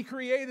Jesus? He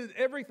created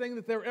everything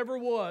that there ever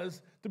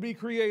was to be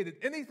created.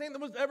 Anything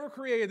that was ever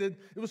created,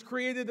 it was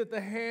created at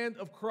the hand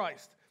of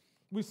Christ.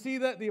 We see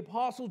that the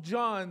Apostle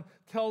John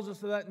tells us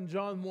that in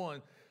John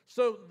 1.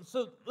 So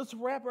let's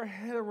wrap our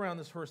head around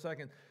this for a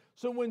second.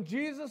 So when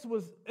Jesus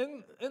was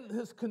in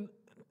his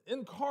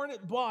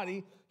incarnate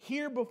body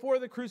here before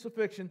the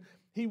crucifixion,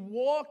 he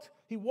walked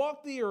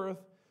the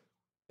earth,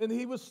 and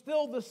he was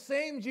still the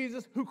same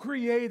Jesus who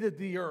created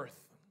the earth.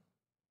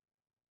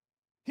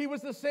 He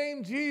was the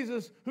same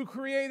Jesus who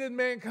created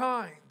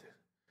mankind.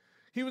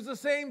 He was the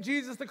same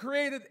Jesus that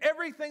created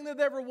everything that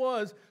ever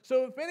was.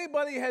 So if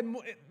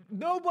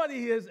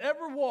nobody has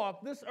ever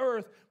walked this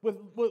earth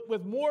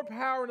with more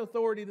power and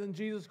authority than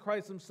Jesus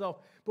Christ himself.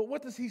 But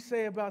what does he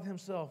say about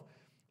himself?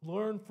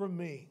 Learn from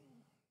me,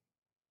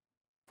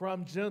 for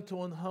I'm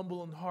gentle and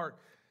humble in heart.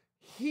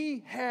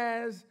 He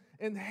has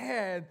and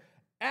had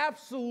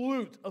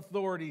absolute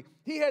authority.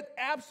 He had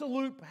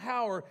absolute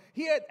power.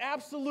 He had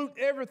absolute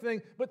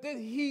everything. But did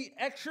he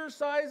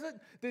exercise it?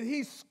 Did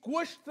he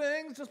squish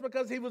things just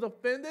because he was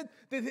offended?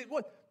 Did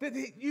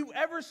you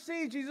ever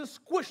see Jesus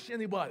squish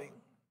anybody?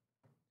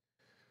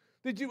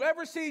 Did you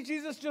ever see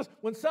Jesus just,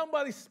 when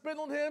somebody spit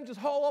on him, just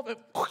haul off and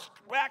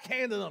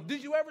backhanded them?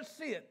 Did you ever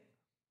see it?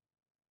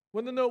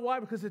 Want to know why?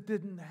 Because it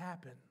didn't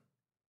happen.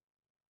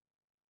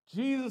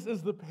 Jesus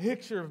is the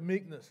picture of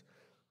meekness.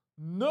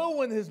 No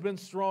one has been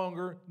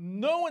stronger.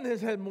 No one has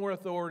had more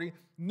authority.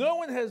 No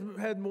one has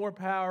had more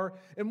power.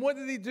 And what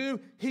did he do?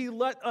 He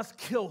let us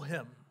kill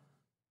him.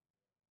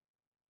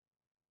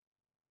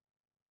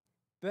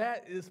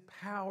 That is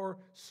power,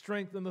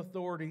 strength, and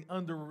authority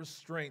under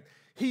restraint.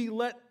 He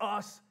let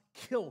us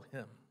kill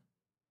him.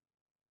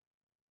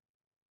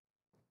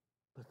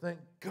 But thank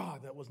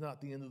God that was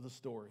not the end of the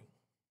story.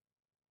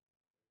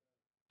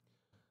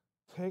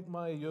 Take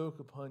my yoke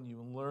upon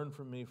you and learn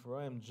from me, for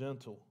I am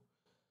gentle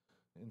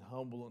and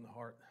humble in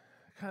heart.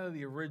 Kind of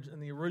in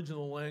the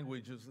original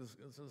language is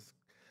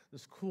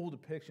this cool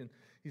depiction.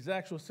 He's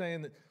actually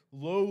saying that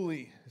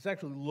it's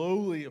actually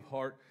lowly of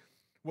heart,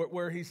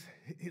 where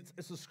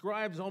it's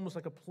described as almost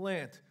like a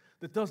plant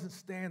that doesn't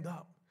stand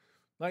up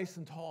nice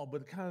and tall,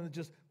 but it kind of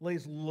just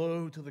lays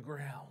low to the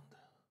ground.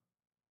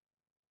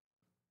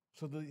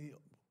 So the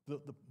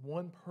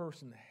one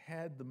person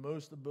had the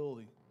most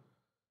ability,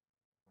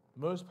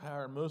 most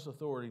power, most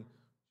authority,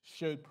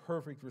 showed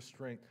perfect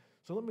restraint.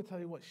 So let me tell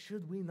you what,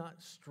 should we not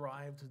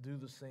strive to do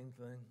the same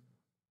thing?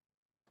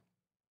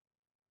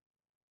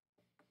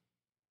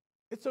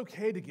 It's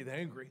okay to get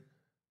angry.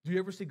 Do you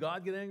ever see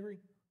God get angry?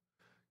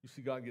 You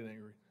see God get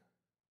angry.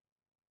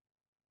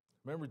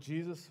 Remember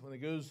Jesus, when he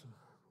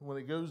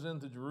goes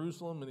into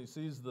Jerusalem and he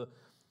sees the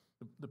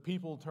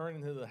people turn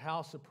into the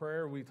house of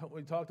prayer. We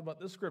talked about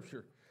this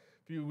scripture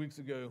a few weeks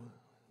ago.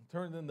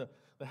 Turned into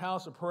the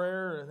house of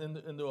prayer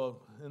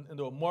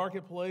into a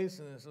marketplace,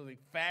 and so they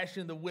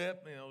fashioned the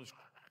whip,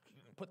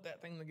 put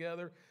that thing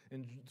together,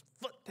 and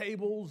foot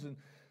tables. And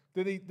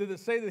did it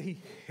say that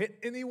he hit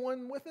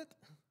anyone with it?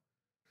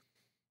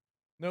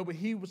 No, but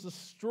he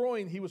was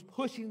he was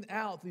pushing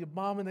out the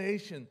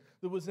abomination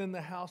that was in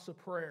the house of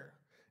prayer.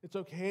 It's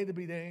okay to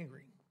be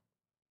angry.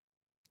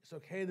 It's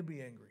okay to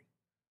be angry.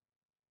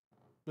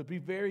 But be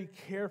very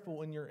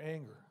careful in your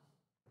anger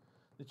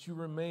that you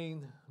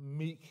remain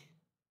meek.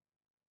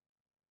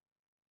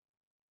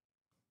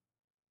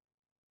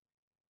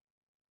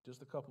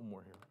 Just a couple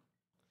more here.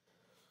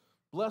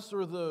 Blessed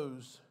are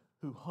those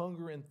who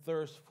hunger and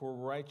thirst for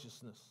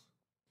righteousness,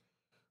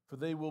 for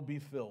they will be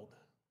filled.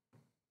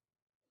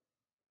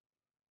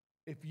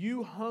 If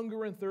you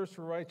hunger and thirst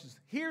for righteousness,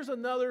 here's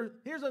another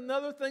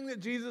thing that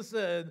Jesus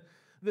said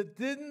that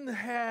didn't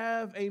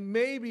have a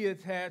maybe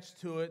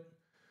attached to it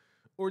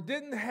or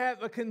didn't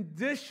have a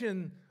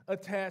condition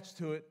attached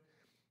to it.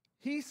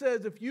 He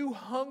says if you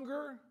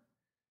hunger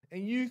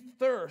and you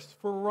thirst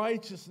for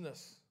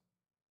righteousness,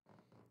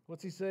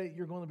 what's he say?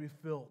 You're going to be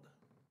filled.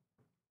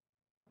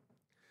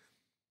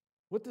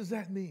 What does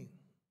that mean?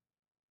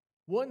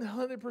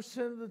 100%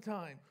 of the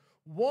time,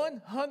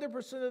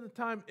 100% of the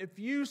time, if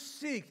you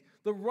seek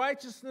the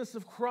righteousness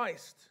of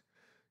Christ,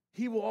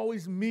 he will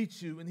always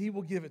meet you and he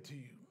will give it to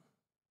you.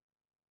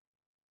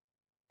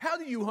 How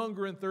do you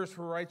hunger and thirst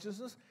for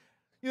righteousness?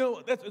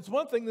 It's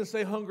one thing to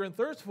say hunger and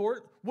thirst for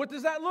it. What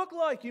does that look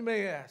like, you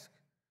may ask?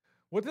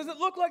 What does it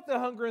look like to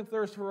hunger and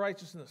thirst for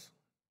righteousness?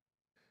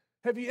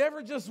 Have you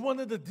ever just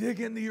wanted to dig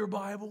into your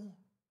Bible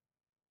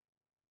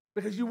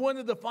because you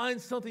wanted to find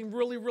something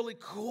really, really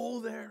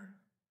cool there?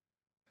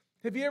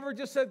 Have you ever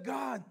just said,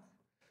 God,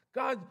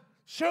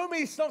 show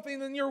me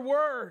something in your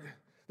word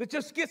that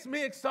just gets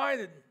me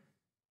excited?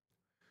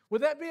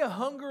 Would that be a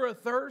hunger, a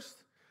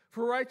thirst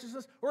for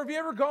righteousness? Or have you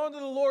ever gone to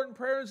the Lord in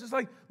prayer and just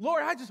like,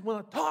 Lord, I just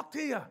want to talk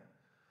to you.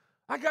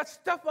 I got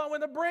stuff I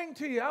want to bring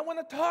to you. I want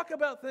to talk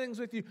about things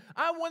with you.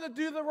 I want to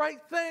do the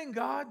right thing,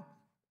 God.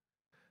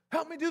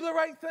 Help me do the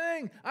right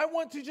thing. I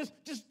want to just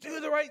do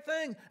the right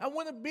thing. I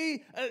want to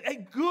be a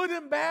good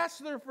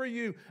ambassador for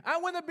you. I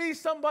want to be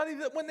somebody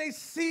that when they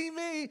see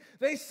me,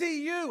 they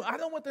see you. I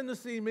don't want them to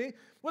see me.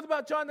 What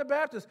about John the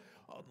Baptist?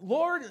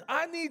 Lord,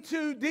 I need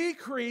to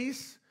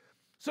decrease,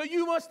 so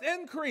you must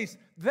increase.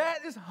 That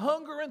is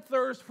hunger and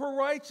thirst for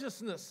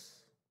righteousness.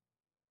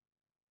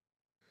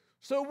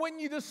 So when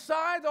you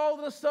decide all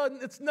of a sudden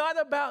it's not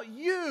about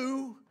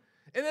you,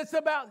 and it's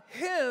about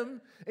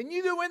Him, and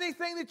you do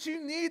anything that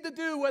you need to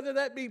do, whether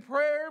that be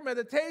prayer,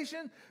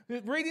 meditation,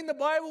 reading the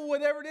Bible,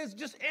 whatever it is,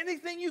 just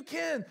anything you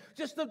can,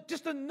 just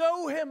to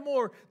know Him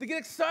more, to get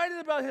excited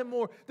about Him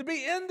more, to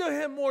be into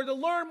Him more, to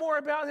learn more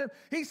about Him.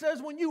 He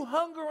says when you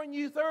hunger and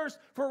you thirst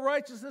for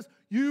righteousness,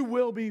 you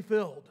will be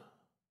filled.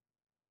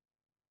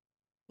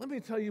 Let me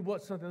tell you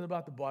something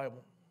about the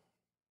Bible.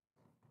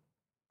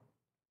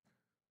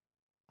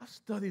 I've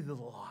studied it a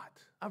lot.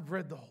 I've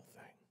read the whole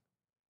thing.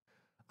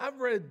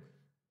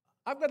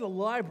 I've got a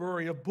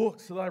library of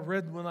books that I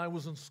read when I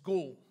was in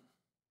school.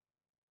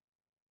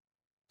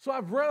 So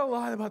I've read a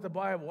lot about the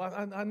Bible.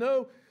 I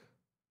know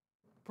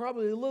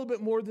probably a little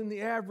bit more than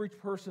the average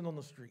person on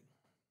the street.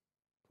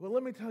 Well,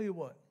 let me tell you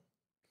what.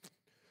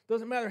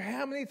 Doesn't matter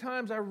how many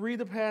times I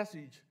read a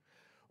passage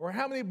or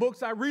how many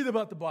books I read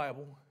about the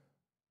Bible,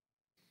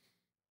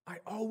 I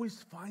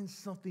always find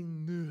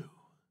something new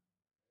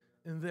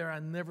in there I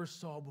never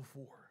saw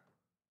before.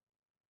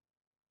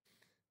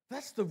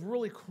 That's the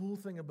really cool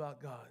thing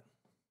about God.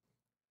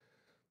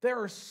 There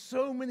are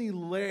so many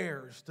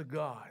layers to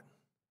God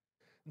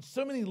and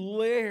so many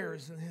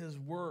layers in His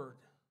Word.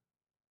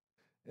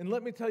 And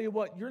let me tell you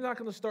what, you're not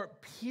going to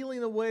start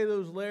peeling away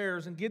those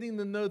layers and getting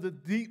to know the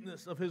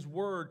deepness of His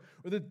Word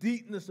or the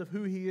deepness of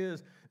who He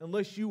is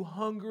unless you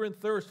hunger and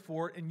thirst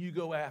for it and you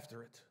go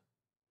after it.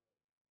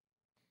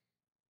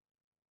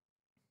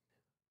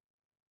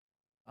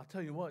 I'll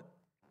tell you what,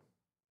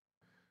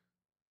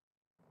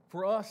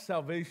 for us,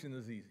 salvation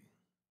is easy.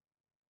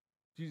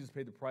 Jesus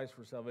paid the price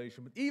for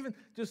salvation, but even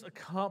just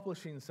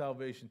accomplishing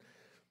salvation,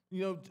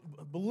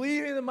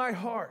 believing in my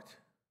heart,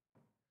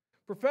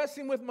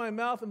 professing with my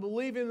mouth and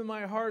believing in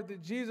my heart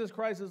that Jesus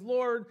Christ is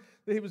Lord,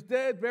 that He was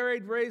dead,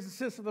 buried, raised, and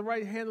sits at the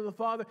right hand of the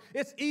Father.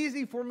 It's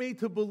easy for me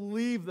to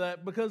believe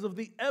that because of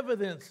the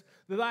evidence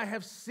that I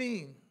have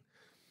seen.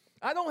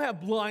 I don't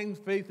have blind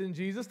faith in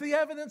Jesus. The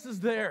evidence is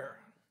there.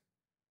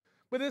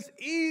 But it's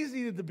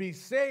easy to be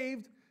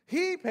saved.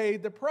 He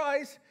paid the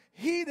price.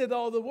 He did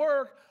all the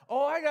work.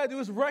 All I got to do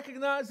is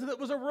recognize that it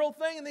was a real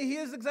thing and that He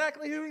is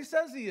exactly who He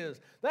says He is.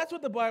 That's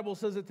what the Bible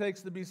says it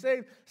takes to be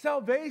saved.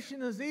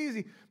 Salvation is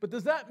easy. But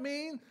does that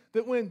mean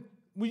that when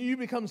you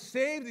become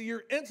saved that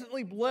you're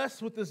instantly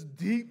blessed with this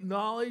deep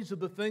knowledge of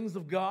the things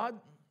of God?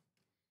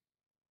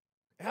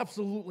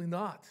 Absolutely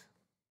not.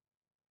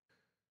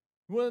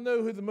 You want to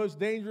know who the most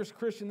dangerous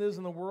Christian is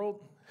in the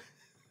world?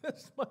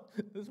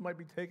 This might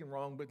be taken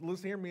wrong, but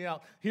let's hear me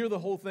out. Hear the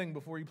whole thing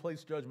before you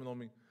place judgment on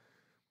me.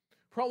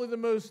 Probably the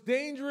most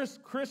dangerous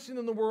Christian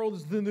in the world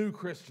is the new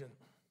Christian.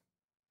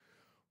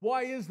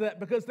 Why is that?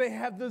 Because they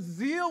have the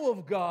zeal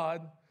of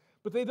God,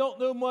 but they don't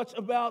know much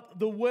about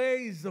the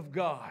ways of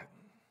God.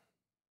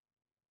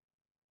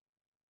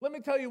 Let me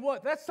tell you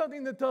what, that's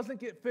something that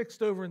doesn't get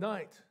fixed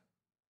overnight.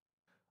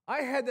 I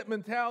had that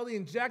mentality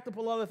and jacked up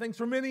a lot of things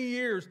for many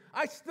years.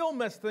 I still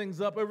mess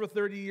things up over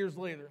 30 years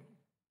later.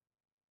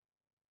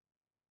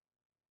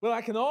 But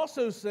I can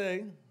also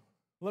say,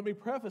 let me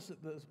preface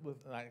this with,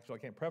 actually I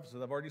can't preface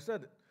it, I've already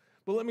said it.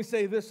 But let me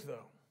say this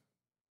though.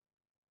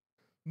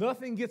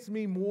 Nothing gets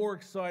me more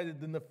excited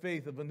than the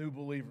faith of a new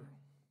believer.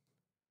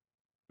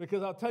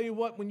 Because I'll tell you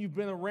what, when you've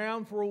been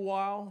around for a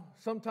while,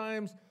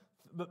 sometimes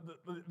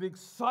the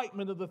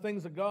excitement of the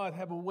things of God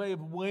have a way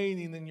of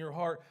waning in your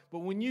heart. But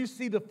when you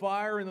see the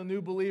fire in a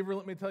new believer,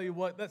 let me tell you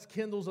what, that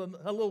kindles a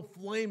little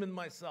flame in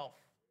myself.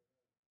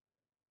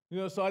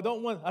 So I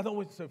don't want,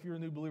 so if you're a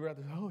new believer out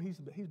there, oh, he's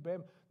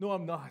bad. No,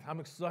 I'm not. I'm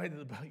excited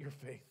about your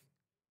faith.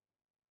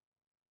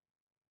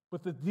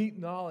 But the deep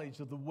knowledge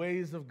of the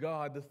ways of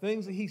God, the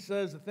things that He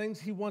says, the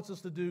things He wants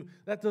us to do,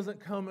 that doesn't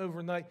come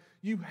overnight.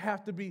 You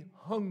have to be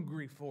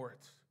hungry for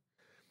it.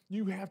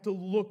 You have to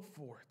look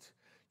for it.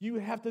 You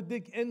have to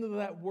dig into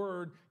that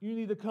word. You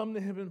need to come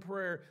to Him in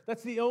prayer.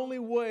 That's the only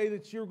way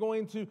that you're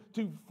going to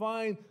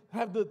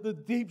have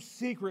the deep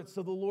secrets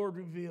of the Lord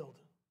revealed.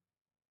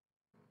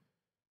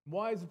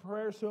 Why is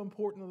prayer so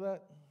important to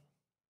that?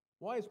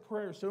 Why is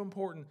prayer so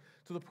important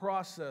to the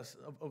process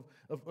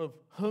of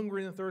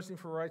hungering and thirsting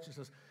for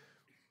righteousness?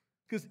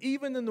 Because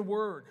even in the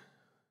Word,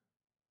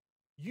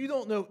 you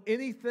don't know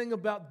anything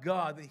about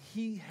God that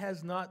He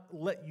has not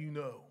let you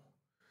know.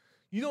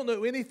 You don't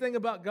know anything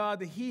about God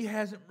that He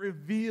hasn't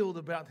revealed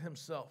about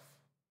Himself.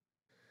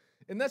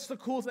 And that's the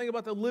cool thing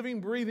about the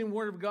living, breathing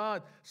Word of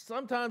God.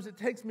 Sometimes it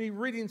takes me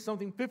reading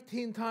something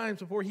 15 times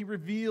before He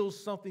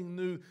reveals something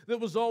new that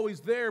was always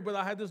there, but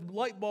I had this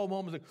light bulb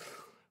moment like,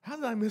 how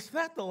did I miss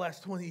that the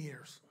last 20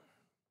 years?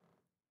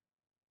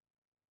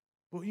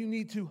 But you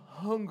need to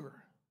hunger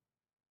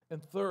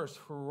and thirst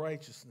for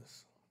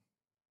righteousness.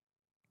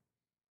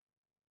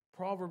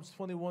 Proverbs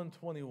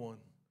 21:21.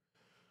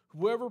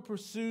 Whoever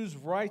pursues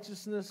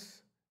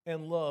righteousness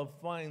and love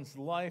finds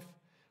life,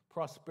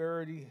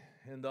 prosperity,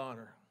 and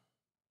honor.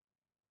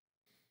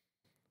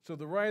 So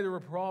the writer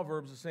of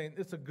Proverbs is saying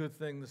it's a good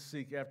thing to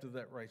seek after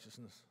that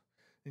righteousness.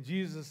 And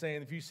Jesus is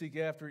saying if you seek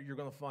after it, you're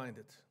going to find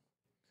it.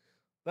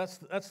 That's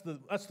the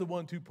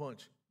 1-2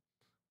 punch.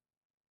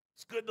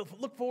 It's good to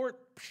look for it,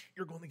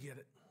 you're going to get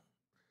it.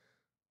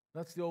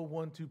 That's the old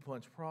 1-2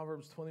 punch.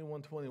 Proverbs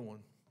 21:21.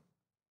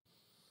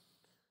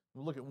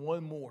 We'll look at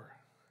one more.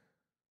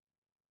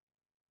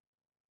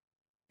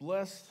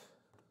 Blessed,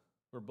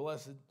 or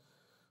blessed,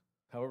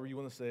 however you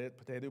want to say it,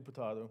 potato.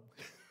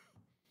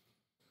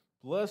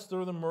 Blessed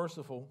are the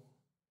merciful,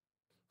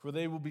 for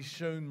they will be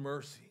shown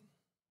mercy.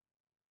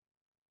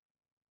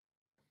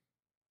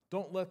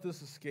 Don't let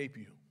this escape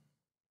you.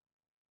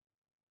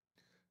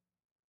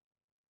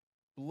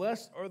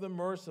 Blessed are the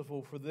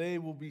merciful, for they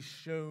will be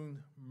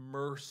shown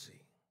mercy.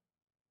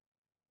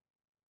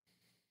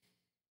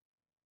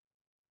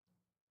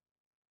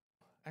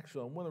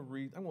 Actually,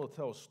 I'm going to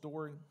tell a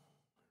story,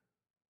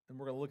 and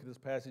we're going to look at this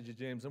passage of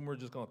James, and we're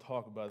just going to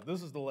talk about it.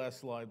 This is the last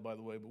slide, by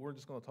the way, but we're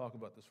just going to talk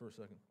about this for a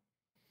second.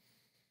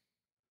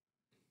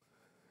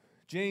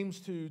 James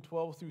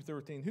 2:12 through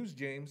 13. Who's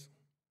James?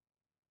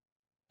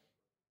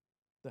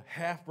 The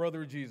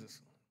half-brother of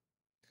Jesus.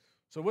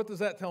 So what does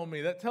that tell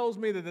me? That tells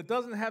me that it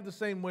doesn't have the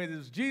same weight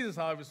as Jesus,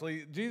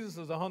 obviously. Jesus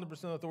is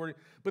 100% authority.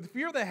 But if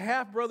you're the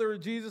half-brother of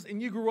Jesus and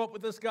you grew up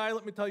with this guy,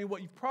 let me tell you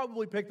what, you've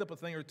probably picked up a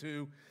thing or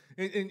two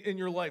in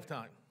your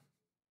lifetime.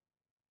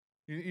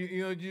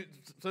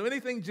 So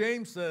anything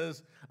James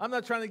says, I'm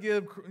not trying to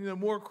give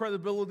more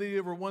credibility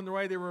over one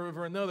right or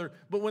over another,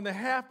 but when the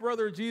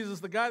half-brother of Jesus,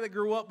 the guy that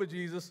grew up with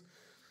Jesus,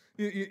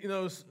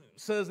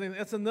 says,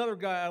 that's another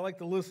guy I like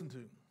to listen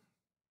to.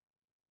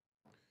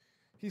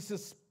 He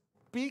says,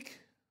 speak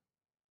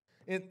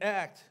and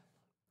act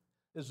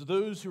as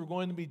those who are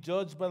going to be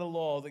judged by the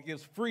law that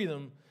gives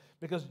freedom,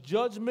 because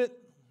judgment,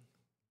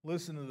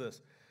 listen to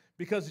this,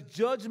 because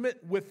judgment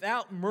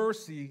without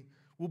mercy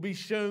will be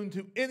shown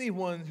to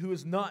anyone who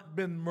has not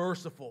been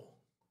merciful.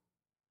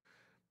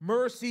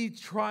 Mercy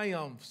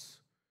triumphs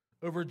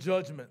over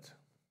judgment.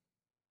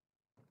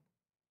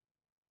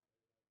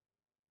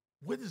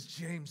 What is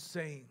James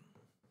saying?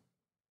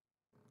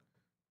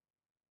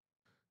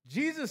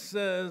 Jesus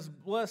says,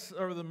 blessed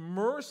are the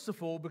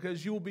merciful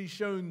because you will be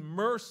shown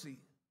mercy.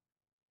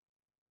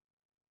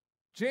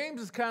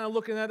 James is kind of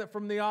looking at it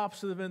from the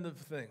opposite end of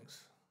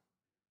things.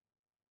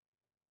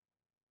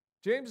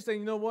 James is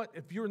saying, you know what?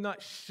 If you're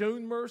not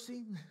shown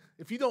mercy,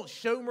 if you don't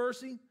show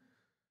mercy,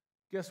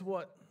 guess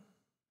what?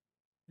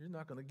 You're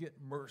not going to get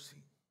mercy.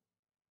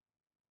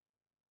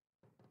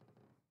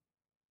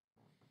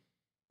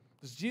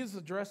 Does Jesus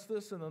address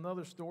this in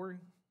another story?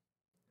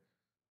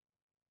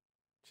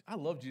 I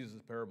love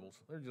Jesus' parables.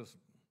 They're just...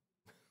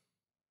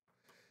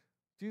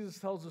 Jesus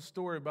tells a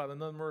story about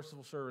an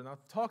unmerciful servant.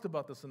 I've talked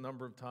about this a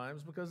number of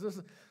times because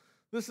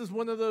this is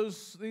one of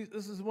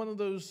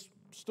those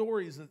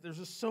stories that there's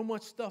just so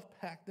much stuff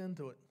packed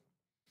into it.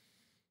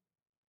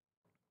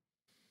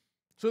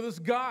 So this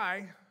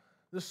guy,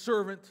 this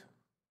servant,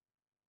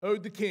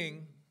 owed the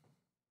king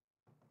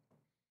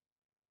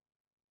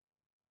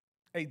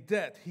a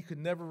debt he could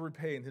never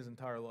repay in his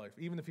entire life,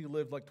 even if he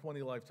lived like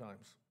 20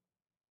 lifetimes.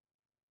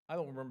 I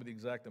don't remember the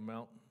exact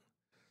amount.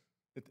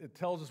 It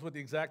tells us what the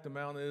exact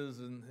amount is,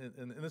 and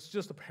it's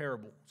just a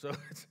parable. So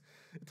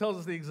it tells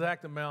us the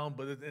exact amount,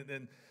 but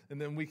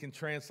and then we can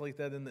translate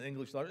that into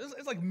English dollars.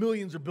 It's like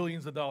millions or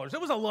billions of dollars.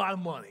 It was a lot of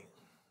money.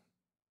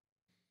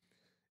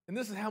 And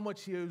this is how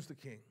much he owes the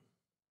king.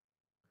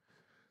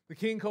 The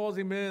king calls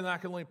him in, and I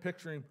can only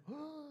picture him.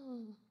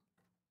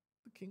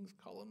 The king's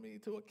calling me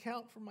to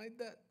account for my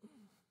debt.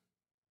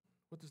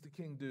 What does the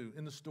king do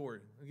in the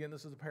story? Again,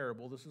 this is a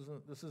parable. This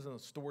isn't a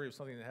story of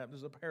something that happened. This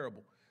is a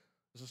parable.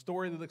 It's a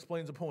story that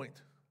explains a point.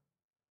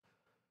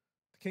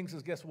 The king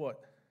says, guess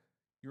what?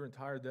 Your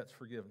entire debt's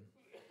forgiven.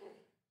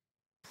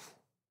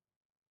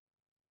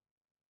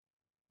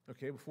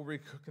 Okay, before we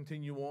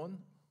continue on,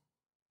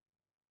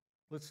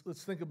 let's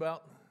think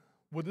about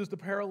what is the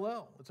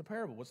parallel. It's a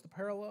parable. What's the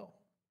parallel?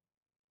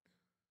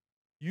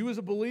 You as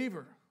a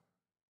believer,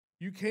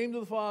 you came to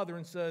the Father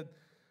and said,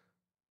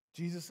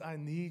 Jesus, I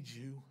need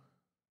you.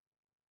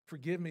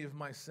 Forgive me of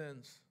my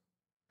sins.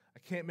 I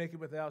can't make it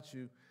without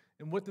you.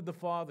 And what did the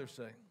Father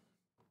say?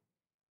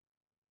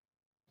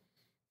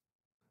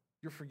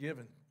 You're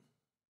forgiven.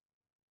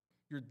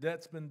 Your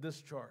debt's been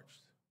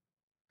discharged.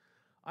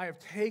 I have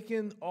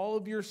taken all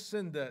of your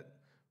sin debt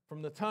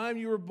from the time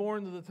you were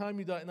born to the time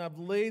you died, and I've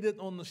laid it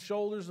on the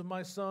shoulders of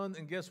my Son,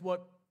 and guess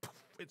what?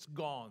 It's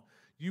gone.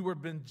 You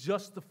have been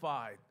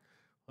justified.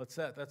 That's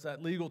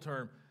that legal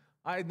term.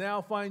 I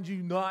now find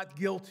you not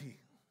guilty.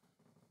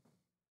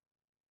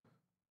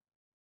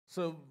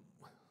 So,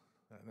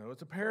 I know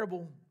it's a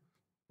parable,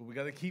 but we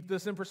got to keep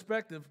this in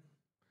perspective.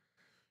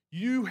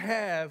 You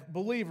have,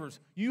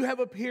 believers, you have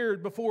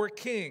appeared before a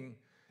king,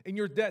 and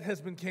your debt has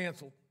been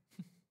canceled.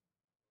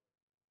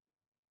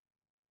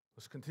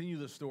 Let's continue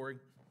the story.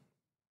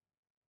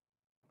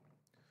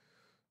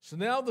 So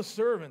now the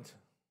servant,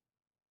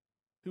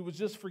 who was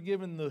just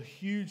forgiven the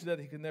huge debt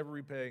he could never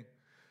repay,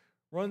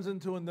 runs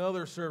into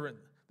another servant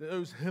that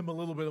owes him a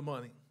little bit of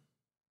money.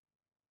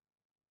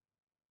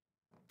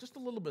 Just a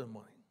little bit of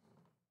money.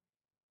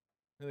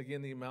 And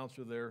again, the amounts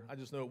are there. I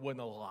just know it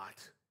wasn't a lot.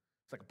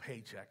 It's like a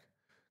paycheck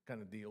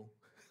kind of deal.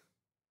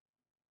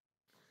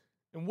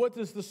 And what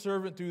does the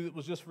servant do that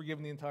was just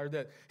forgiven the entire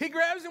debt? He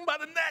grabs him by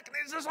the neck and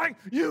he's just like,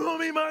 you owe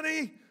me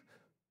money.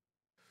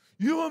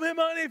 You owe me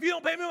money. If you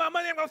don't pay me my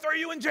money, I'm going to throw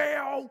you in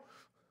jail.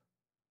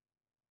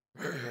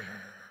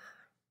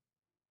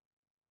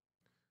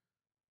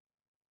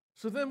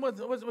 So then what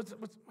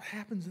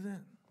happens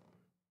then?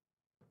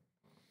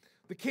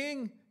 The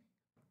king,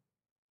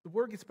 the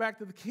word gets back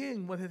to the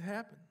king what had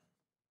happened.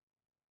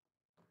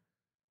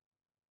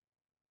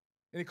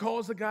 And he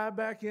calls the guy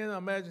back in. I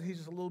imagine he's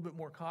just a little bit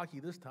more cocky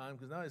this time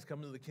because now he's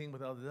coming to the king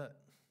without a debt.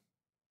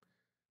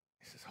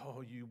 He says,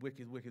 oh, you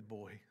wicked, wicked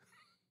boy.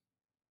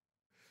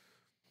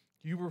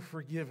 You were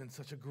forgiven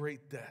such a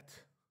great debt.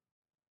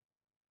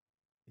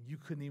 And you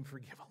couldn't even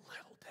forgive a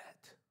little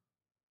debt.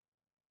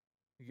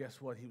 And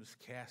guess what? He was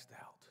cast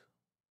out.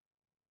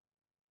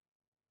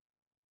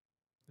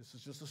 This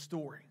is just a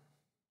story.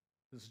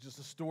 This is just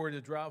a story to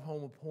drive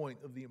home a point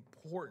of the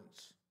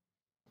importance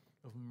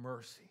of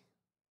mercy.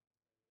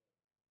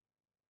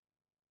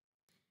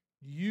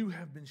 You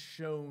have been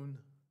shown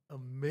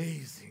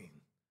amazing,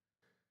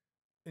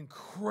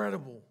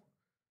 incredible,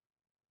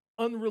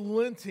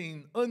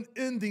 unrelenting,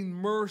 unending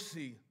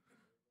mercy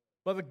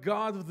by the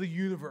God of the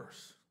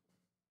universe.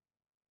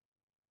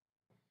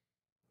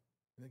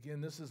 And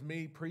again, this is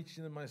me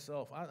preaching to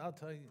myself. I'll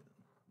tell you,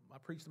 I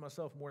preach to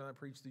myself more than I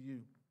preach to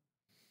you.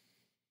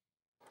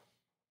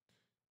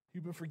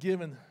 You've been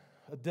forgiven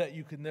a debt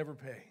you could never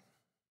pay.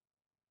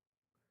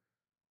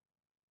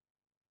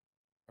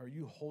 Are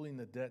you holding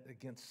the debt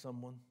against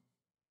someone,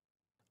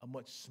 a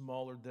much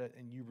smaller debt,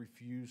 and you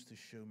refuse to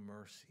show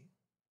mercy?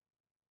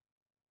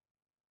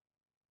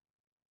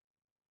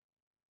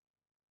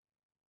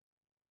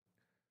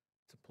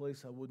 It's a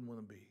place I wouldn't want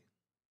to be.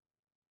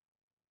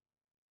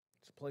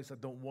 It's a place I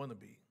don't want to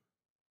be.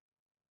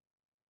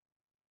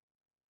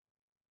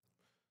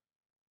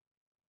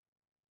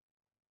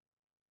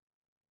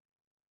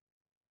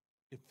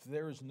 If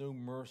there is no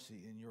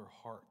mercy in your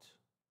heart,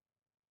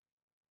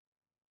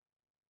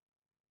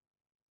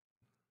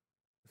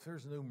 if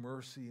there's no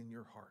mercy in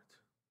your heart,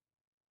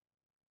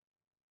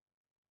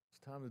 it's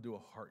time to do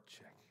a heart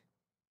check.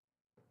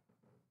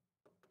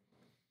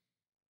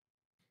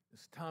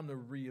 It's time to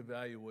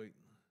reevaluate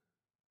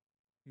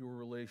your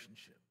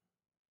relationship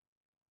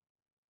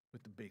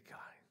with the big guy.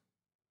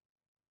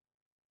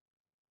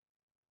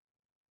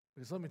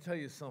 Because let me tell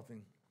you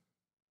something.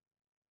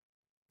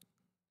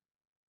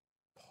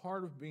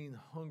 Part of being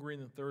hungry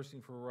and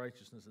thirsting for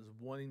righteousness is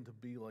wanting to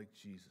be like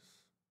Jesus.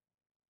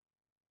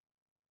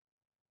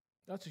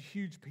 That's a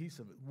huge piece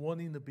of it,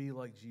 wanting to be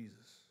like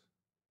Jesus.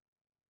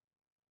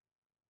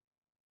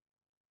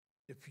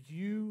 If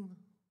you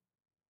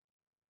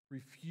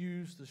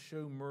refuse to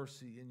show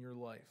mercy in your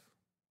life,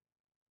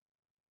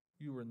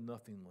 you are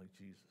nothing like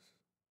Jesus.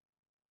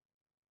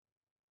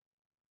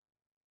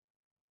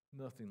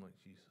 Nothing like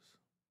Jesus.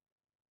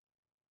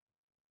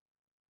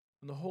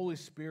 And the Holy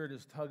Spirit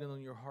is tugging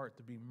on your heart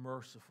to be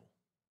merciful.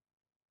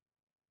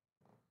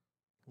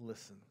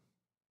 Listen.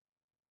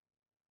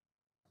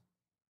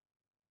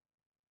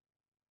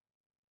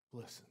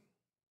 Listen.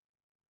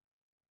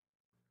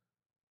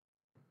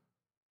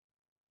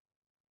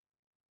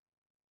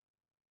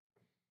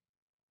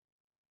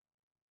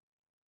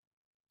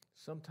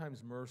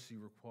 Sometimes mercy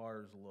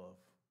requires love.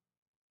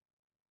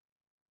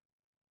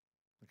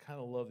 The kind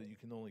of love that you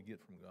can only get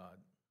from God.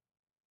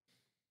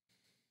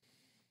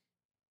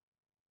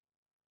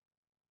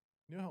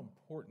 You know how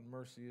important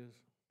mercy is?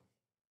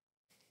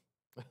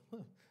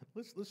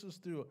 let's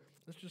just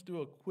do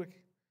a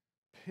quick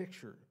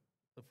picture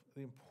of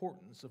the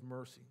importance of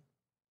mercy.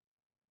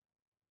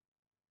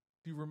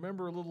 Do you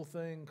remember a little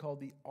thing called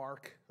the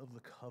Ark of the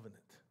Covenant?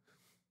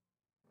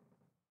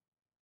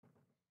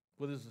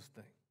 What is this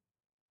thing?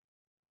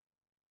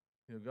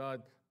 You know,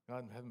 God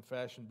having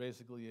fashioned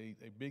basically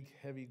a big,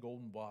 heavy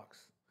golden box,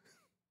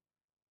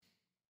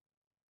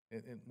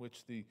 in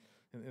which it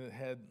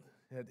had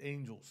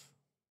angels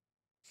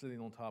sitting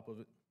on top of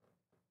it.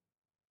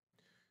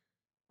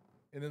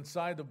 And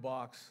inside the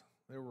box,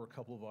 there were a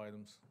couple of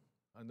items.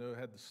 I know it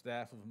had the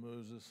staff of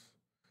Moses,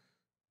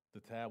 the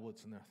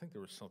tablets, and I think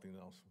there was something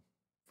else.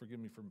 Forgive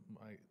me for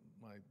my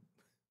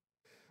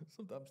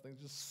sometimes things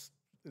just,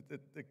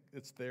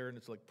 it's there and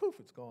it's like, poof,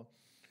 it's gone.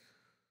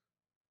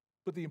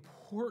 But the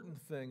important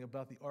thing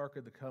about the Ark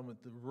of the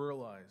Covenant to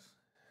realize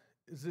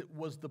is it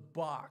was the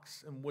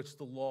box in which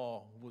the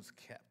law was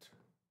kept.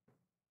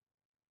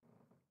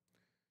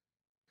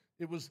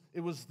 It was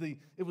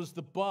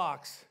the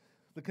box,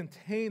 the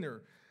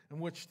container in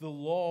which the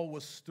law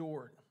was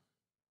stored.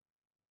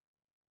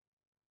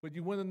 But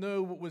you want to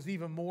know what was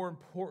even more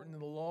important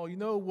than the law? You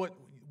know what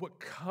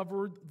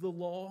covered the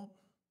law?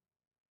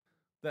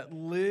 That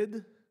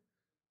lid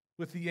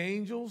With the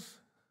angels,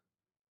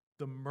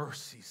 the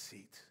mercy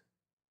seat.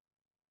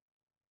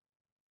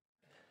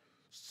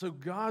 So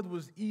God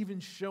was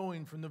even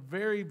showing from the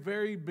very,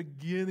 very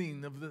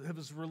beginning of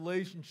his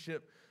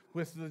relationship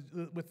with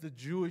the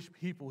Jewish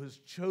people, his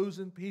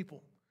chosen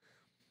people.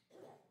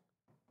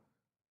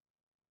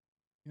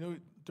 You know,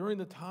 during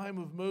the time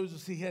of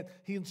Moses, he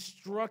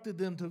instructed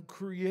them to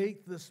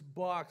create this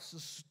box to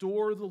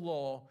store the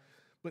law,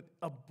 but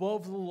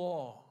above the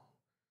law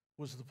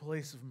was the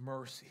place of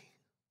mercy.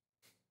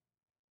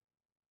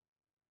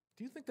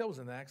 Do you think that was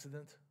an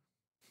accident?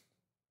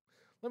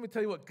 Let me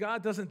tell you what,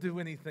 God doesn't do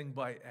anything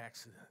by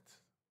accident.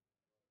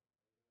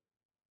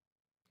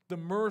 The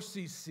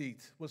mercy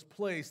seat was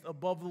placed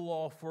above the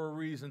law for a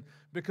reason,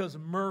 because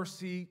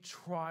mercy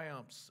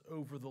triumphs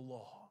over the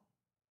law.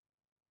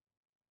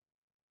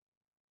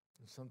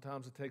 And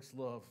sometimes it takes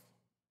love.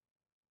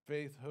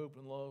 Faith, hope,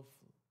 and love.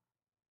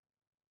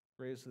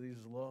 Greatest of these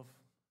is love.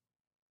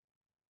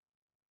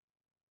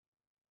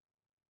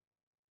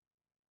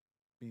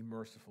 Be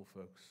merciful,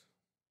 folks.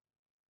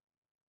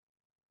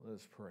 Let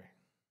us pray.